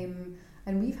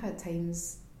 And we've had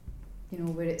times,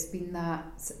 where it's been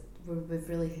that, where we've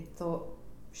really thought,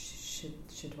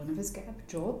 should one of us get a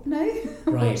job now?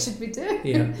 What should we do?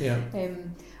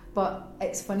 But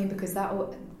it's funny, because I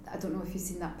don't know if you've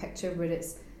seen that picture where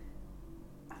it's,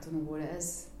 I don't know what it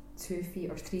is, 2 feet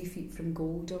or 3 feet from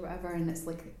gold or whatever, and it's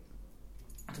like,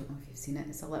 I don't know if you've seen it,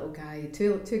 it's a little guy,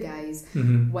 two guys,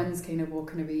 one's kind of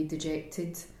walking away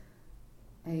dejected,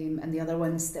 and the other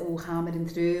one's still hammering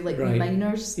through like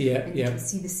miners, and you can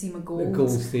see the seam of gold,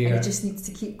 and it just needs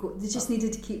to keep they just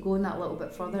needed to keep going that little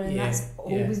bit further, and that's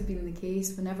always been the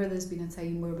case. Whenever there's been a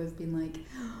time where we've been like,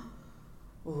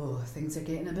 things are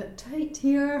getting a bit tight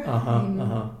here.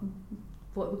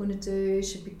 What are we going to do?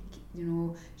 Should we,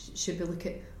 should we look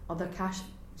at other cash?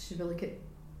 Should we look at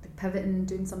pivoting,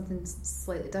 doing something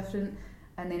slightly different?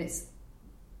 And then it's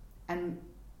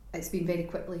been very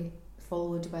quickly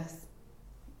followed with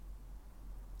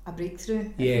a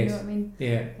breakthrough. If you know what I mean?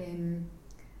 Yeah.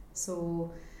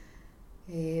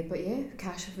 But yeah,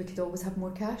 cash. If we could always have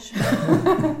more cash.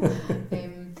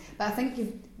 But I think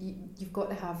you've got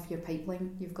to have your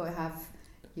pipeline. You've got to have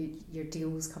your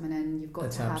deals coming in. You've got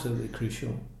That's to have absolutely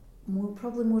crucial.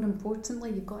 Probably more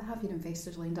importantly, you've got to have your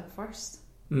investors lined up first.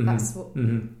 Mm-hmm. That's what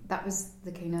that was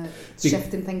the kind of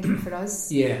shift in thinking for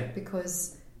us. Yeah.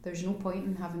 Because there's no point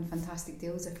in having fantastic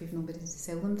deals if you've nobody to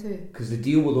sell them to. Because the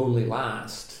deal will only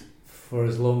last for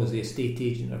as long as the estate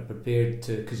agent are prepared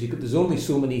to, because there's only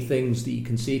so many things that you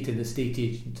can say to the estate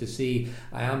agent to say,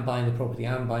 I am buying the property,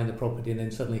 and then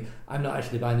suddenly I'm not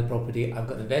actually buying the property, I've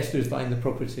got investors buying the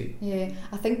property. Yeah,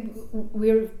 I think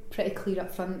we're pretty clear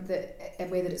up front that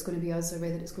whether it's going to be us or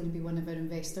whether it's going to be one of our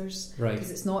investors. Right.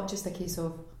 Because it's not just a case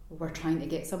of we're trying to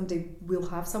get somebody, we'll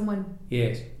have someone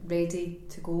ready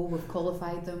to go, we've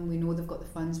qualified them, we know they've got the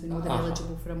funds, we know they're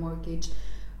eligible for a mortgage.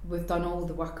 We've done all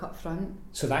the work up front.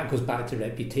 So that goes back to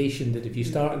reputation, that if you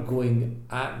start going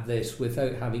at this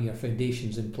without having your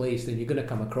foundations in place, then you're going to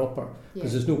come a cropper.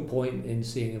 Because there's no point in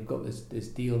saying I've got this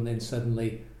deal and then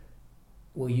suddenly,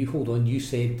 well, you hold on, you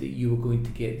said that you were going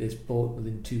to get this bought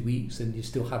within 2 weeks and you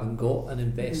still haven't got an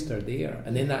investor there.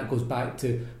 And then that goes back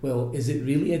to, well, is it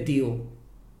really a deal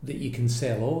that you can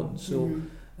sell on? So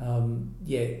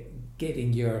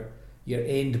getting your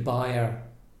end buyer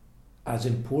as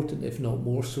important, if not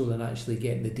more so, than actually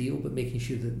getting the deal, but making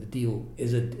sure that the deal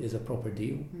is a proper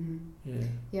deal.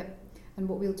 Yep. And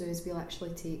what we'll do is we'll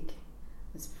actually take,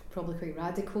 it's probably quite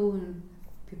radical and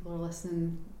people are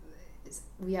listening,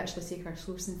 we actually take our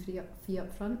sourcing fee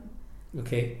up front.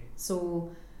 Okay. So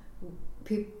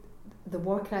the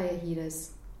war cry here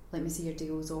is, let me see your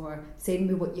deals, or send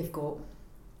me what you've got.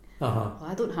 Well,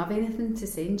 I don't have anything to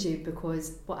send you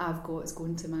because what I've got is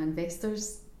going to my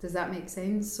investors. Does that make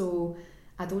sense? So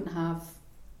I'm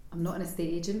not an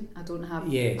estate agent. I don't have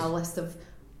a list of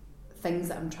things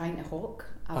that I'm trying to hawk.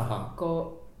 I've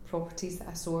got properties that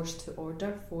I source to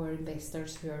order for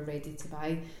investors who are ready to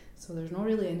buy. So there's not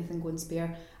really anything going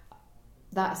spare.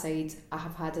 That aside, I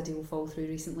have had a deal fall through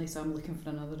recently, so I'm looking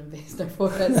for another investor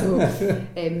for it. So,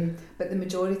 but the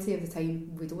majority of the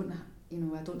time, we don't.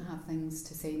 I don't have things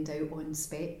to send out on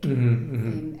spec.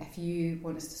 If you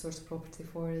want us to source a property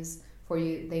for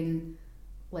you, then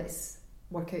let's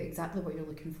work out exactly what you're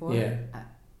looking for. Pay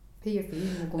your fee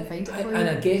and we'll go and find it for you. And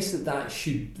I guess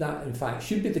that in fact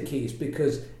should be the case,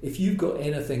 because if you've got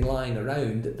anything lying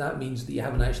around, that means that you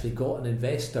haven't actually got an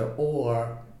investor,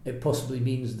 or it possibly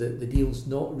means that the deal's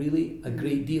not really a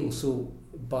great deal. So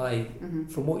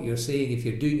from what you're saying, if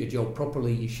you're doing your job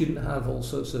properly, you shouldn't have all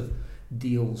sorts of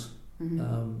deals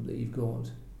that you've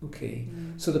got. Okay.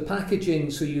 So the packaging,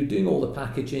 so you're doing all the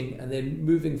packaging, and then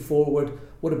moving forward,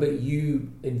 what about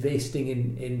you investing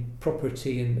in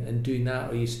property and doing that?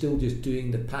 Or are you still just doing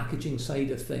the packaging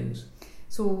side of things?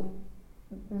 So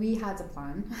we had a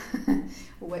plan,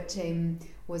 which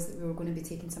was that we were going to be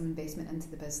taking some investment into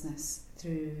the business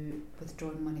through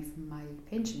withdrawing money from my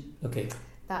pension. Okay.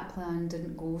 That plan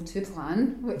didn't go to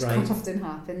plan, which often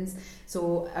happens.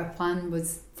 So our plan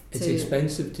was It's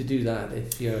expensive to do that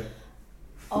if you're...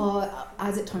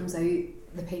 as it turns out,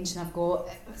 the pension I've got,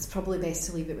 it's probably best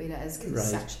to leave it where it is, because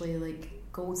it's actually like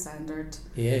gold standard.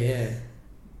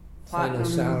 Final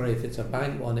salary, if it's a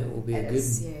bank one, it will be a good one.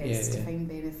 It's defined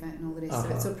benefit and all the rest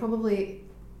of it. So probably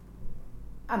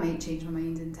I might change my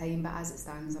mind in time, but as it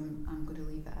stands, I'm going to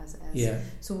leave it as it is.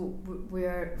 So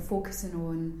we're focusing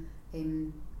on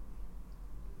helping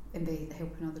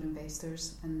other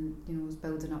investors and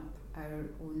building up our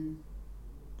own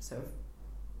sort of.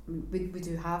 We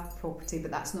do have property, but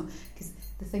that's not, because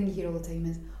the thing you hear all the time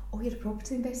is, you're a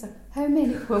property investor, how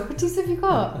many properties have you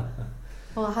got?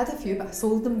 Well, I had a few, but I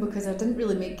sold them because I didn't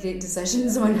really make great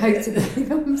decisions on how to buy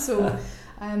them. So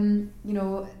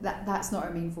that's not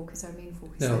our main focus. Our main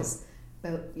focus is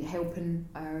helping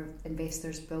our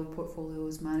investors build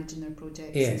portfolios, managing their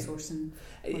projects and sourcing.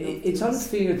 It's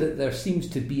unfair that there seems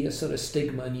to be a sort of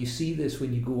stigma, and you see this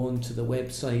when you go onto the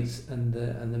websites and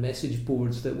the message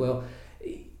boards, that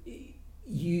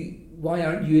why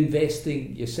aren't you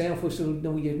investing yourself? Well, so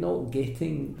no, you're not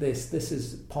getting this. This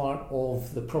is part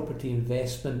of the property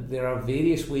investment. There are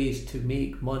various ways to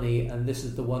make money, and this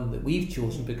is the one that we've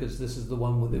chosen because this is the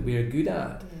one that we're good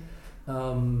at.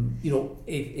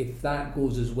 If that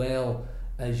goes as well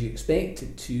as you expect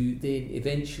it to, then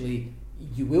eventually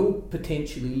you will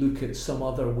potentially look at some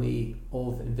other way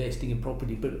of investing in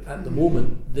property, but at the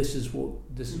moment, this is what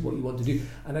you want to do,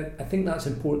 and I think that's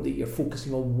important, that you're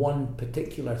focusing on one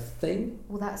particular thing.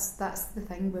 Well, that's the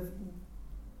thing with.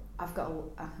 I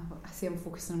say I'm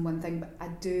focusing on one thing, but I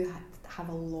do have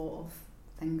a lot of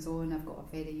things on. I've got a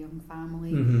very young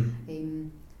family.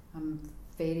 I'm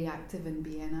very active in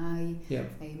BNI. Yeah.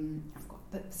 I've got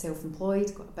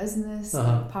self-employed, got a business,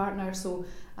 got a partner. So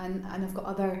and I've got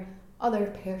other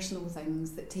personal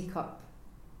things that take up,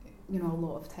 a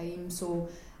lot of time. So,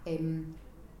 I'm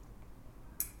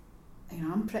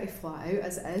pretty flat out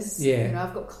as it is. Yeah.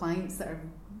 I've got clients that are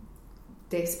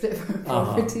desperate for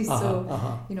property, so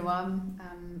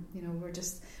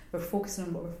we're focusing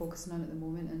on what we're focusing on at the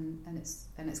moment, and it's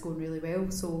going really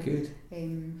well. So good.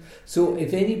 So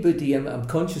if anybody, I'm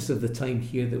conscious of the time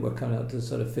here that we're coming up to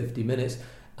sort of 50 minutes,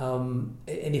 and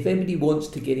if anybody wants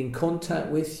to get in contact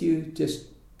with you, just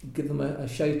give them a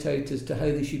shout out as to how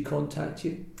they should contact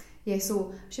you. Yeah,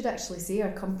 so I should actually say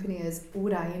our company is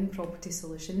Orion Property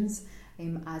Solutions,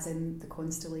 as in the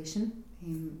constellation.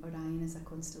 Orion is a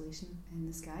constellation in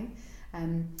the sky.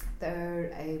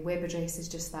 Their web address is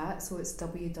just that, so it's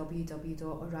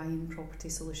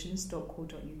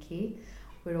www.orionpropertysolutions.co.uk.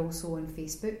 We're also on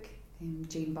Facebook,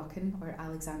 Jane Buchan or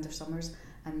Alexander Summers,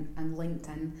 and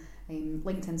LinkedIn.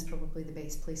 LinkedIn's probably the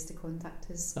best place to contact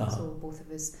us, so both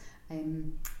of us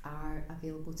are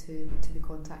available to be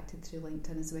contacted through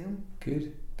LinkedIn as well.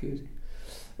 Good.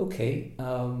 Okay,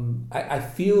 I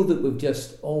feel that we've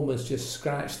almost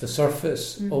scratched the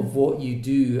surface of what you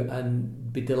do, and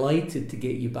be delighted to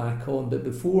get you back on. But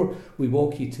before we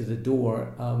walk you to the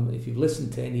door, if you've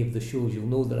listened to any of the shows, you'll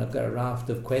know that I've got a raft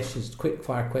of questions, quick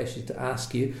fire questions to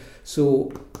ask you.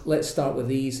 So let's start with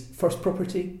these. First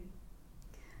property?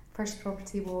 First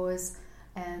property was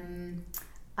a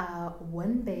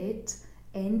 1-bed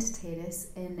end terrace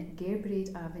in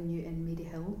Gairbraid Avenue in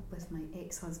Maryhill with my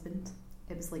ex-husband.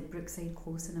 It was like Brookside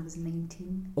Close, and I was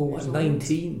 19. Oh, at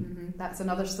 19? Mm-hmm. That's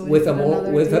another story. With a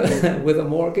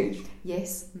mortgage?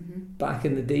 Yes. Back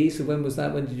in the day. So when was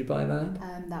that? When did you buy that?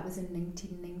 That was in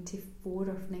 1994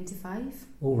 or 95.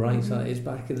 Oh right, so that is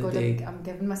back in the day. I'm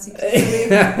giving my secret away.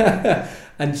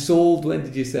 And sold. When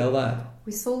did you sell that?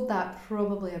 We sold that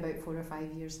probably about 4 or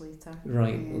 5 years later.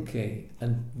 Right. Okay.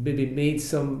 And maybe made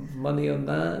some money on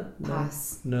that? No?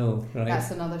 Pass. No. Right. That's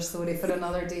another story for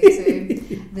another day too.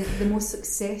 The most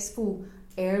successful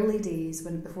early days,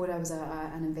 before I was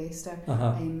an investor,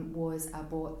 was I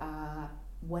bought a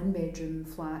 1-bedroom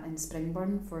flat in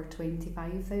Springburn for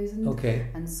 25,000. Okay.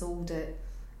 And sold it,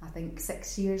 I think,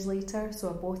 6 years later. So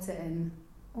I bought it in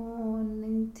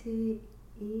 98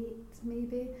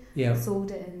 maybe. Yeah.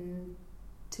 Sold it in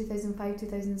 2005,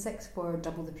 2006 for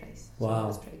double the price. So wow. That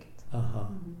was pretty good.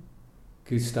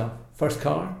 Good stuff. First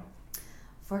car?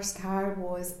 First car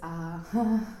was a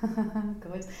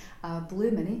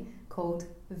blue Mini called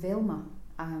Velma.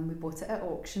 We bought it at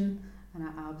auction, and I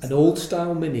absolutely... An old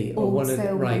style Mini? Or one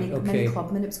style right, Mini, okay. Mini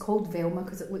Clubman. It was called Velma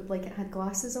because it looked like it had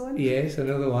glasses on. Yes,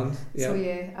 another one. Yeah. So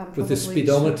yeah, with the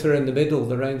speedometer in the middle,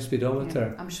 the round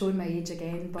speedometer. Yeah, I'm showing my age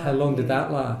again. But how long did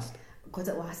that last? God,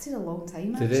 it lasted a long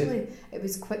time, did actually. It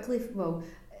was quickly... Well,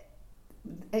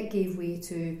 it gave way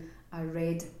to a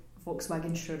red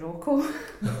Volkswagen Scirocco.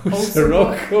 Also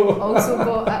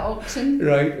bought at auction.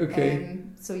 Right, okay.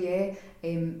 So yeah,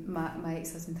 my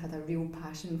ex-husband had a real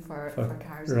passion for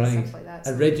cars and stuff like that.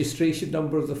 So. A registration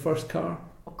number of the first car?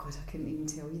 Oh God, I couldn't even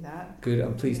tell you that. Good,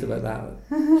 I'm pleased about that.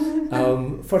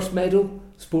 First medal,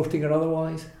 sporting or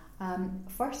otherwise? The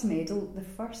first medal,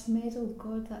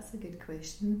 God, that's a good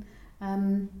question.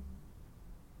 I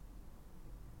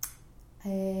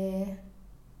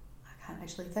can't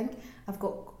actually think. I've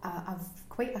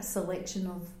quite a selection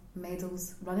of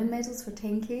medals, running medals for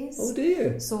 10Ks. Oh, do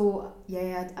you? So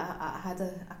yeah, I had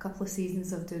a couple of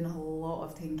seasons of doing a lot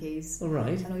of 10Ks. All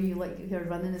right. I know you're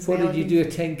running as well. What did you do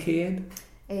a 10K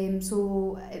in?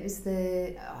 So it was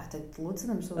I did loads of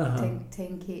them. So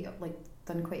 10K, like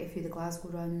done quite a few of the Glasgow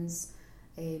runs.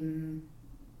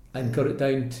 And got it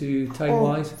down to time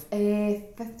wise?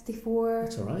 54.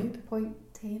 That's all right.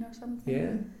 0.10 or something.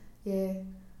 Yeah. Yeah.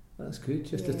 That's good.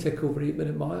 Just a tick over 8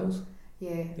 minute miles.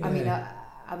 Yeah. I mean, I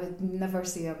would never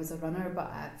say I was a runner, but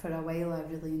for a while I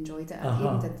really enjoyed it. I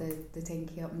even did the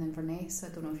 10K up in Inverness. I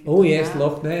don't know if you've done yes, that.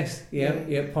 Loch Ness.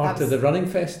 Yeah. Part of the running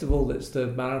festival. That's the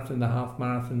marathon, the half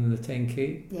marathon, and the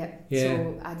 10K. Yeah.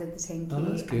 So I did the 10K. Oh,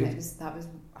 that's good. And that was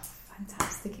a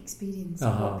fantastic experience. What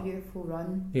a beautiful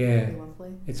run. Yeah. Really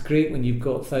lovely. It's great when you've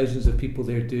got thousands of people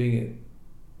there doing it.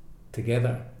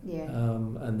 together. Yeah.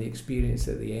 And the experience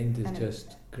at the end is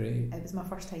just great. It was my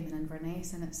first time in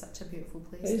Inverness, and it's such a beautiful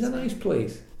place. It's a nice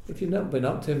place. If you've not been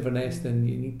up to Inverness, then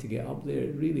you need to get up there.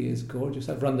 It really is gorgeous.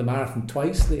 I've run the marathon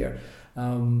twice there,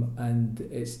 and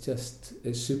it's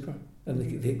super. And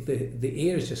the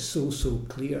air is just so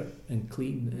clear and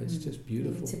clean. It's just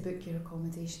beautiful. You need to book your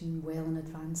accommodation well in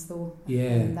advance, though. Yeah.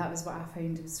 And that was what I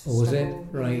found was was it? struggle.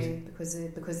 Right. Yeah,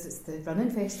 because it's the running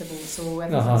festival, so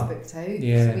everything's booked out.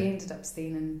 Yeah. So we ended up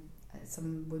staying in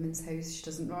some woman's house. She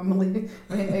doesn't normally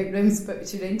rent out rooms, but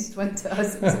she rented one to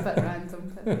us. It was a bit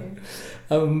random. But, yeah.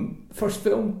 First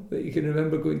film that you can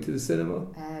remember going to the cinema?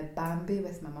 Bambi,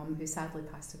 with my mum, who sadly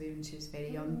passed away when she was very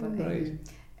young. But right.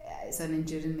 It's an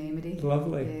enduring memory.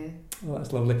 Lovely. Yeah. Oh,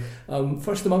 that's lovely.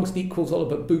 First Amongst Equals, all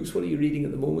about books. What are you reading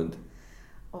at the moment?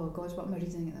 Oh God, what am I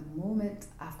reading at the moment?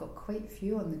 I've got quite a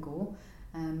few on the go.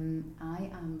 I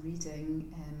am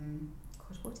reading,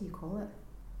 God, what do you call it?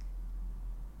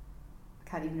 I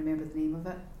can't even remember the name of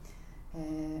it.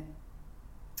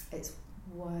 It's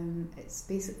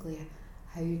basically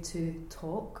how to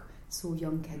talk so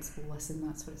young kids will listen.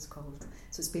 That's what it's called.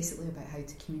 So it's basically about how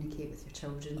to communicate with your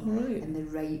children in the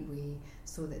right way,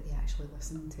 so that they actually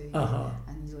listen to you,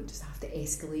 and you don't just have to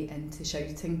escalate into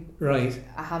shouting. Right.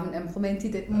 I haven't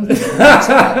implemented it so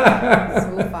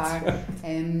far.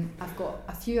 I've got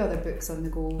a few other books on the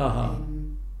go,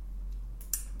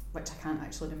 which I can't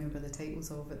actually remember the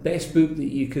titles of. Best book that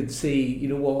you could say,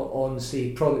 on,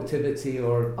 say, productivity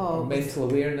or mental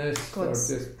awareness? God, or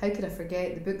just... How could I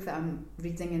forget? The book that I'm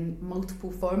reading in multiple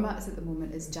formats at the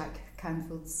moment is Jack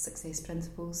Canfield's Success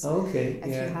Principles. Okay,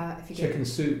 if you Chicken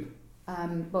Soup.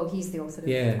 Well, he's the author of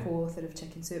co-author of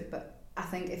Chicken Soup, but I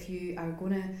think if you are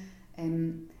going to,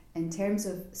 in terms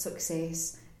of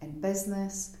success in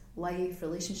business, life,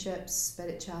 relationships,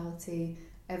 spirituality,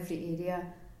 every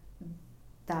area,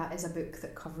 that is a book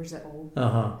that covers it all.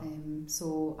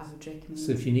 So I would recommend.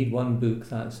 So if you need one book,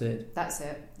 that's it. That's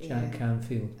it. Jack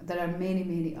Canfield. There are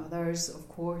many others, of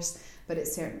course, but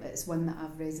it's one that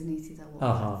I've resonated a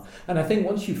lot with. And I think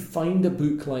once you find a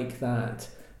book like that,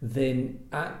 then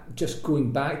just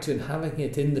going back to it, having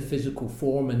it in the physical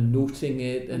form and noting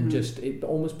it, and it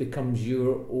almost becomes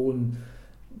your own.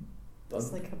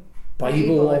 It's like a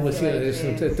Bible almost. I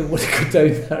don't want to go down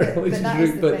that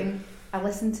route, but thing. I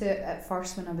listened to it at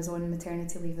first when I was on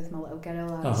maternity leave with my little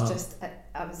girl.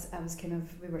 I was kind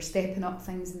of, we were stepping up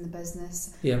things in the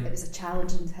business. Yep. It was a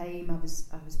challenging time. I was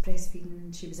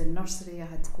breastfeeding. She was in nursery. I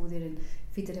had to go there and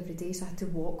feed her every day, so I had to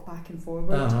walk back and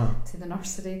forward to the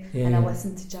nursery. And I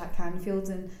listened to Jack Canfield,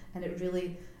 and it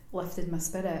really lifted my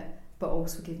spirit, but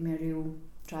also gave me a real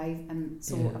drive. And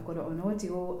so I've got it on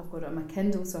audio, I've got it on my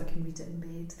Kindle so I can read it in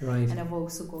bed, and I've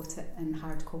also got it in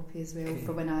hard copy as well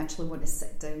for when I actually want to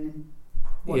sit down and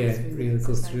really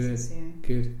go through it.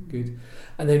 Good.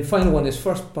 And then final one is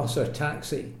first bus or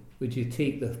taxi. Would you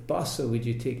take the bus or would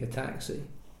you take a taxi?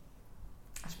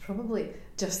 I'd probably,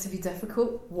 just to be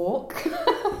difficult, walk.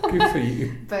 Good for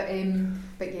you. But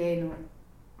yeah, no,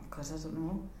 because I don't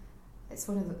know. It's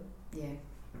one of the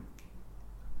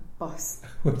bus.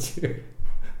 Would you?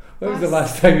 When was the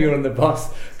last time you were on the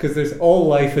bus? Because there's all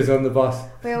life is on the bus.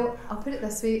 Well, I'll put it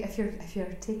this way: if you're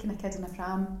taking a kid in a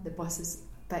pram, the bus is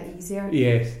a bit easier.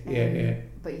 Yes,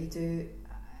 But you do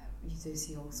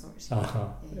see all sorts.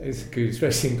 It's good,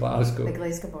 especially in Glasgow. The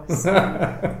Glasgow bus.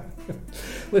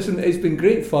 Listen, it's been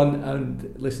great fun,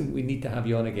 and listen, we need to have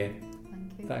you on again.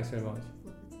 Thank you. Thanks very much.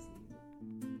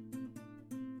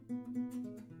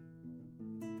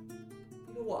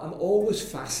 I'm always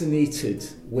fascinated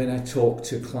when I talk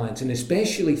to clients, and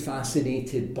especially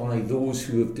fascinated by those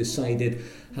who have decided,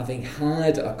 having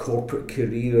had a corporate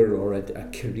career or a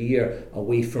career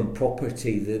away from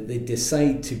property, that they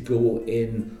decide to go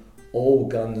in all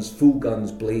guns, full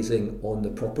guns blazing on the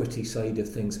property side of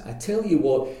things. I tell you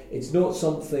what, it's not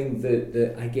something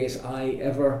that I guess I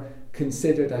ever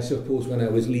considered. I suppose when I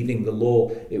was leaving the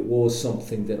law, it was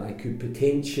something that I could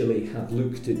potentially have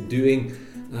looked at doing.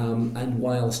 And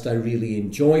whilst I really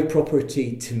enjoy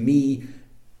property, to me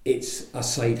it's a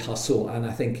side hustle, and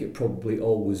I think it probably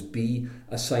always be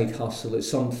a side hustle. It's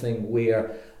something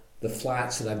where the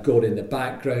flats that I've got in the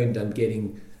background, I'm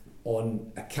getting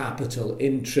on a capital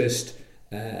interest,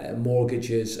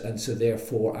 mortgages, and so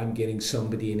therefore I'm getting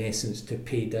somebody in essence to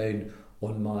pay down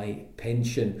on my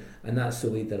pension, and that's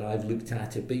the way that I've looked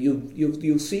at it. But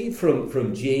you'll see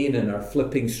from Jane and our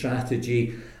flipping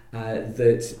strategy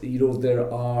that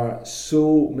there are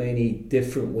so many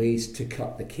different ways to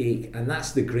cut the cake, and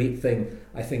that's the great thing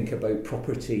I think about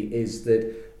property, is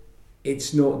that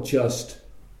it's not just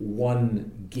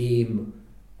one game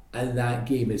and that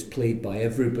game is played by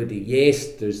everybody.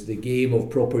 Yes, there's the game of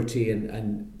property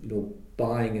and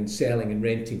buying and selling and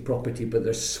renting property, but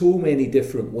there's so many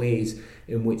different ways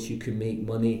in which you can make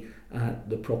money at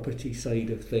the property side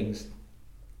of things.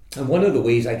 And one of the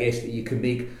ways, I guess, that you can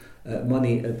make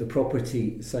money at the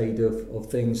property side of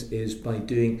things is by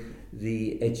doing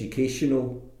the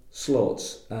educational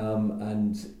slots.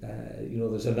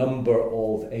 There's a number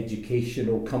of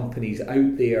educational companies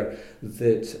out there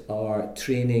that are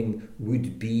training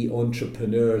would-be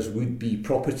entrepreneurs, would-be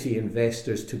property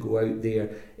investors to go out there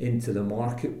into the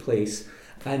marketplace.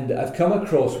 And I've come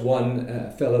across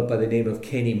one fellow by the name of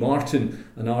Kenny Martin,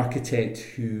 an architect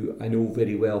who I know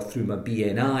very well through my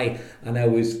BNI, and I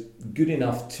was good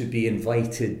enough to be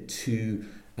invited to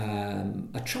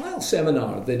a trial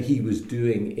seminar that he was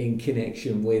doing in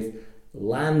connection with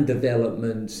land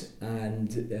development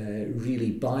and really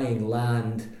buying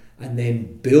land and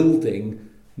then building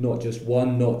not just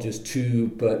one, not just two,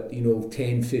 but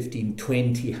 10, 15,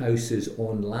 20 houses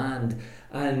on land.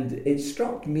 And it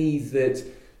struck me that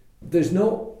there's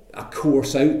not a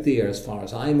course out there, as far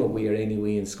as I'm aware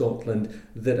anyway, in Scotland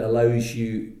that allows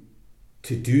you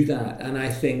to do that. And I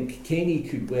think Kenny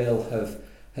could well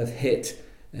have hit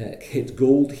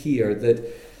gold here, that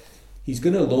he's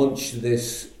going to launch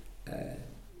this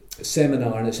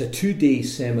seminar, and it's a 2-day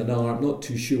seminar. I'm not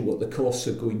too sure what the costs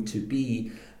are going to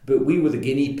be, but we were the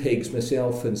guinea pigs,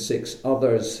 myself and 6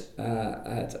 others,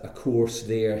 at a course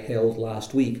there held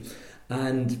last week.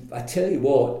 And I tell you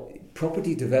what,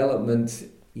 property development,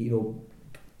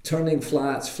 turning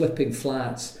flats, flipping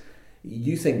flats,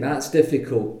 you think that's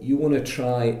difficult, you want to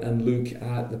try and look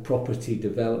at the property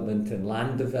development and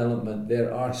land development.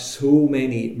 There are so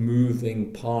many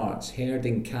moving parts.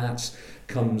 Herding cats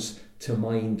comes to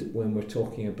mind when we're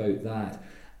talking about that.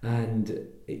 And,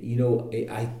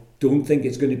 I don't think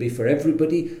it's going to be for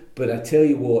everybody, but I tell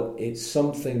you what, it's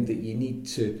something that you need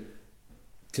to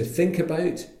think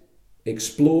about,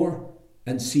 explore,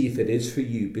 and see if it is for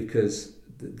you, because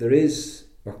there is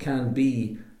or can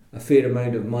be a fair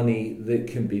amount of money that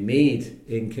can be made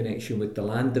in connection with the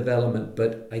land development,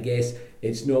 but I guess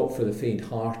it's not for the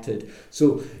faint-hearted.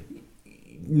 So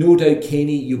no doubt,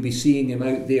 Kenny, you'll be seeing him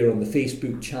out there on the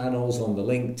Facebook channels, on the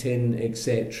LinkedIn,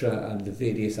 etc., and the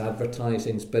various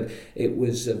advertisings. But it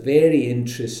was a very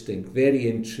interesting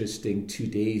 2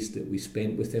 days that we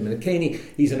spent with him. And Kenny,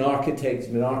 he's an architect. He's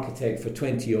been an architect for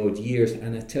 20 odd years,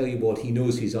 and I tell you what, he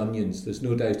knows his onions. There's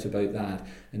no doubt about that.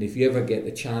 And if you ever get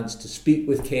the chance to speak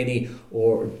with Kenny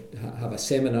or have a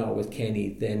seminar with Kenny,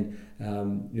 then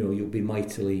you'll be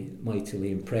mightily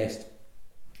impressed.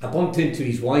 I bumped into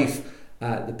his wife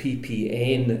at the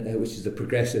PPN, which is the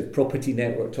Progressive Property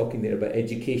Network, talking there about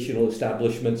educational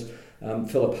establishments.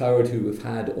 Philip Howard, who we've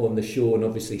had on the show, and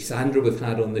obviously Sandra we've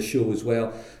had on the show as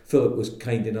well. Philip was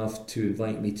kind enough to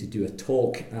invite me to do a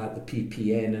talk at the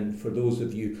PPN, and for those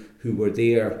of you who were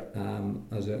there,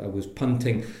 as I was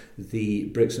punting the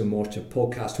Bricks and Mortar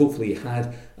podcast, hopefully you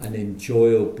had an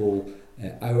enjoyable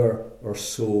hour or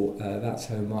so. That's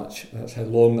how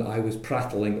long I was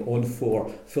prattling on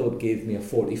for. Philip gave me a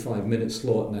 45-minute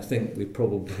slot, and I think we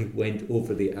probably went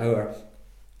over the hour.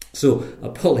 So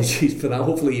apologies for that.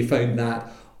 Hopefully you found that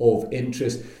of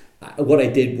interest. What I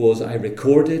did was I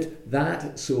recorded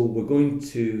that, so we're going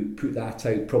to put that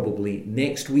out probably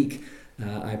next week.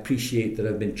 I appreciate that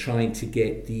I've been trying to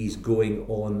get these going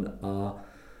on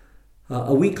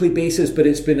a weekly basis, but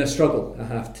it's been a struggle, I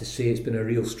have to say. It's been a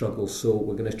real struggle, so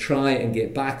we're going to try and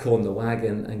get back on the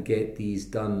wagon and get these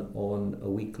done on a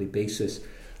weekly basis.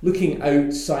 Looking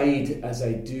outside as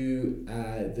I do,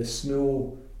 the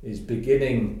snow is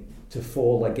beginning to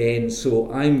fall again,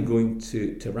 so I'm going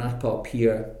to wrap up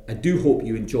here. I do hope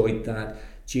you enjoyed that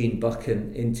Jane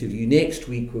Buchan interview. Next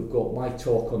week we've got my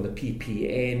talk on the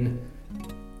PPN.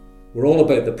 We're all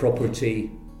about the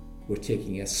property. We're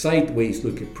taking a sideways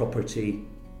look at property.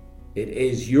 It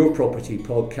is your property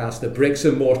podcast, the Bricks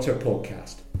and Mortar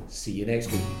podcast. See you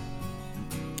next week.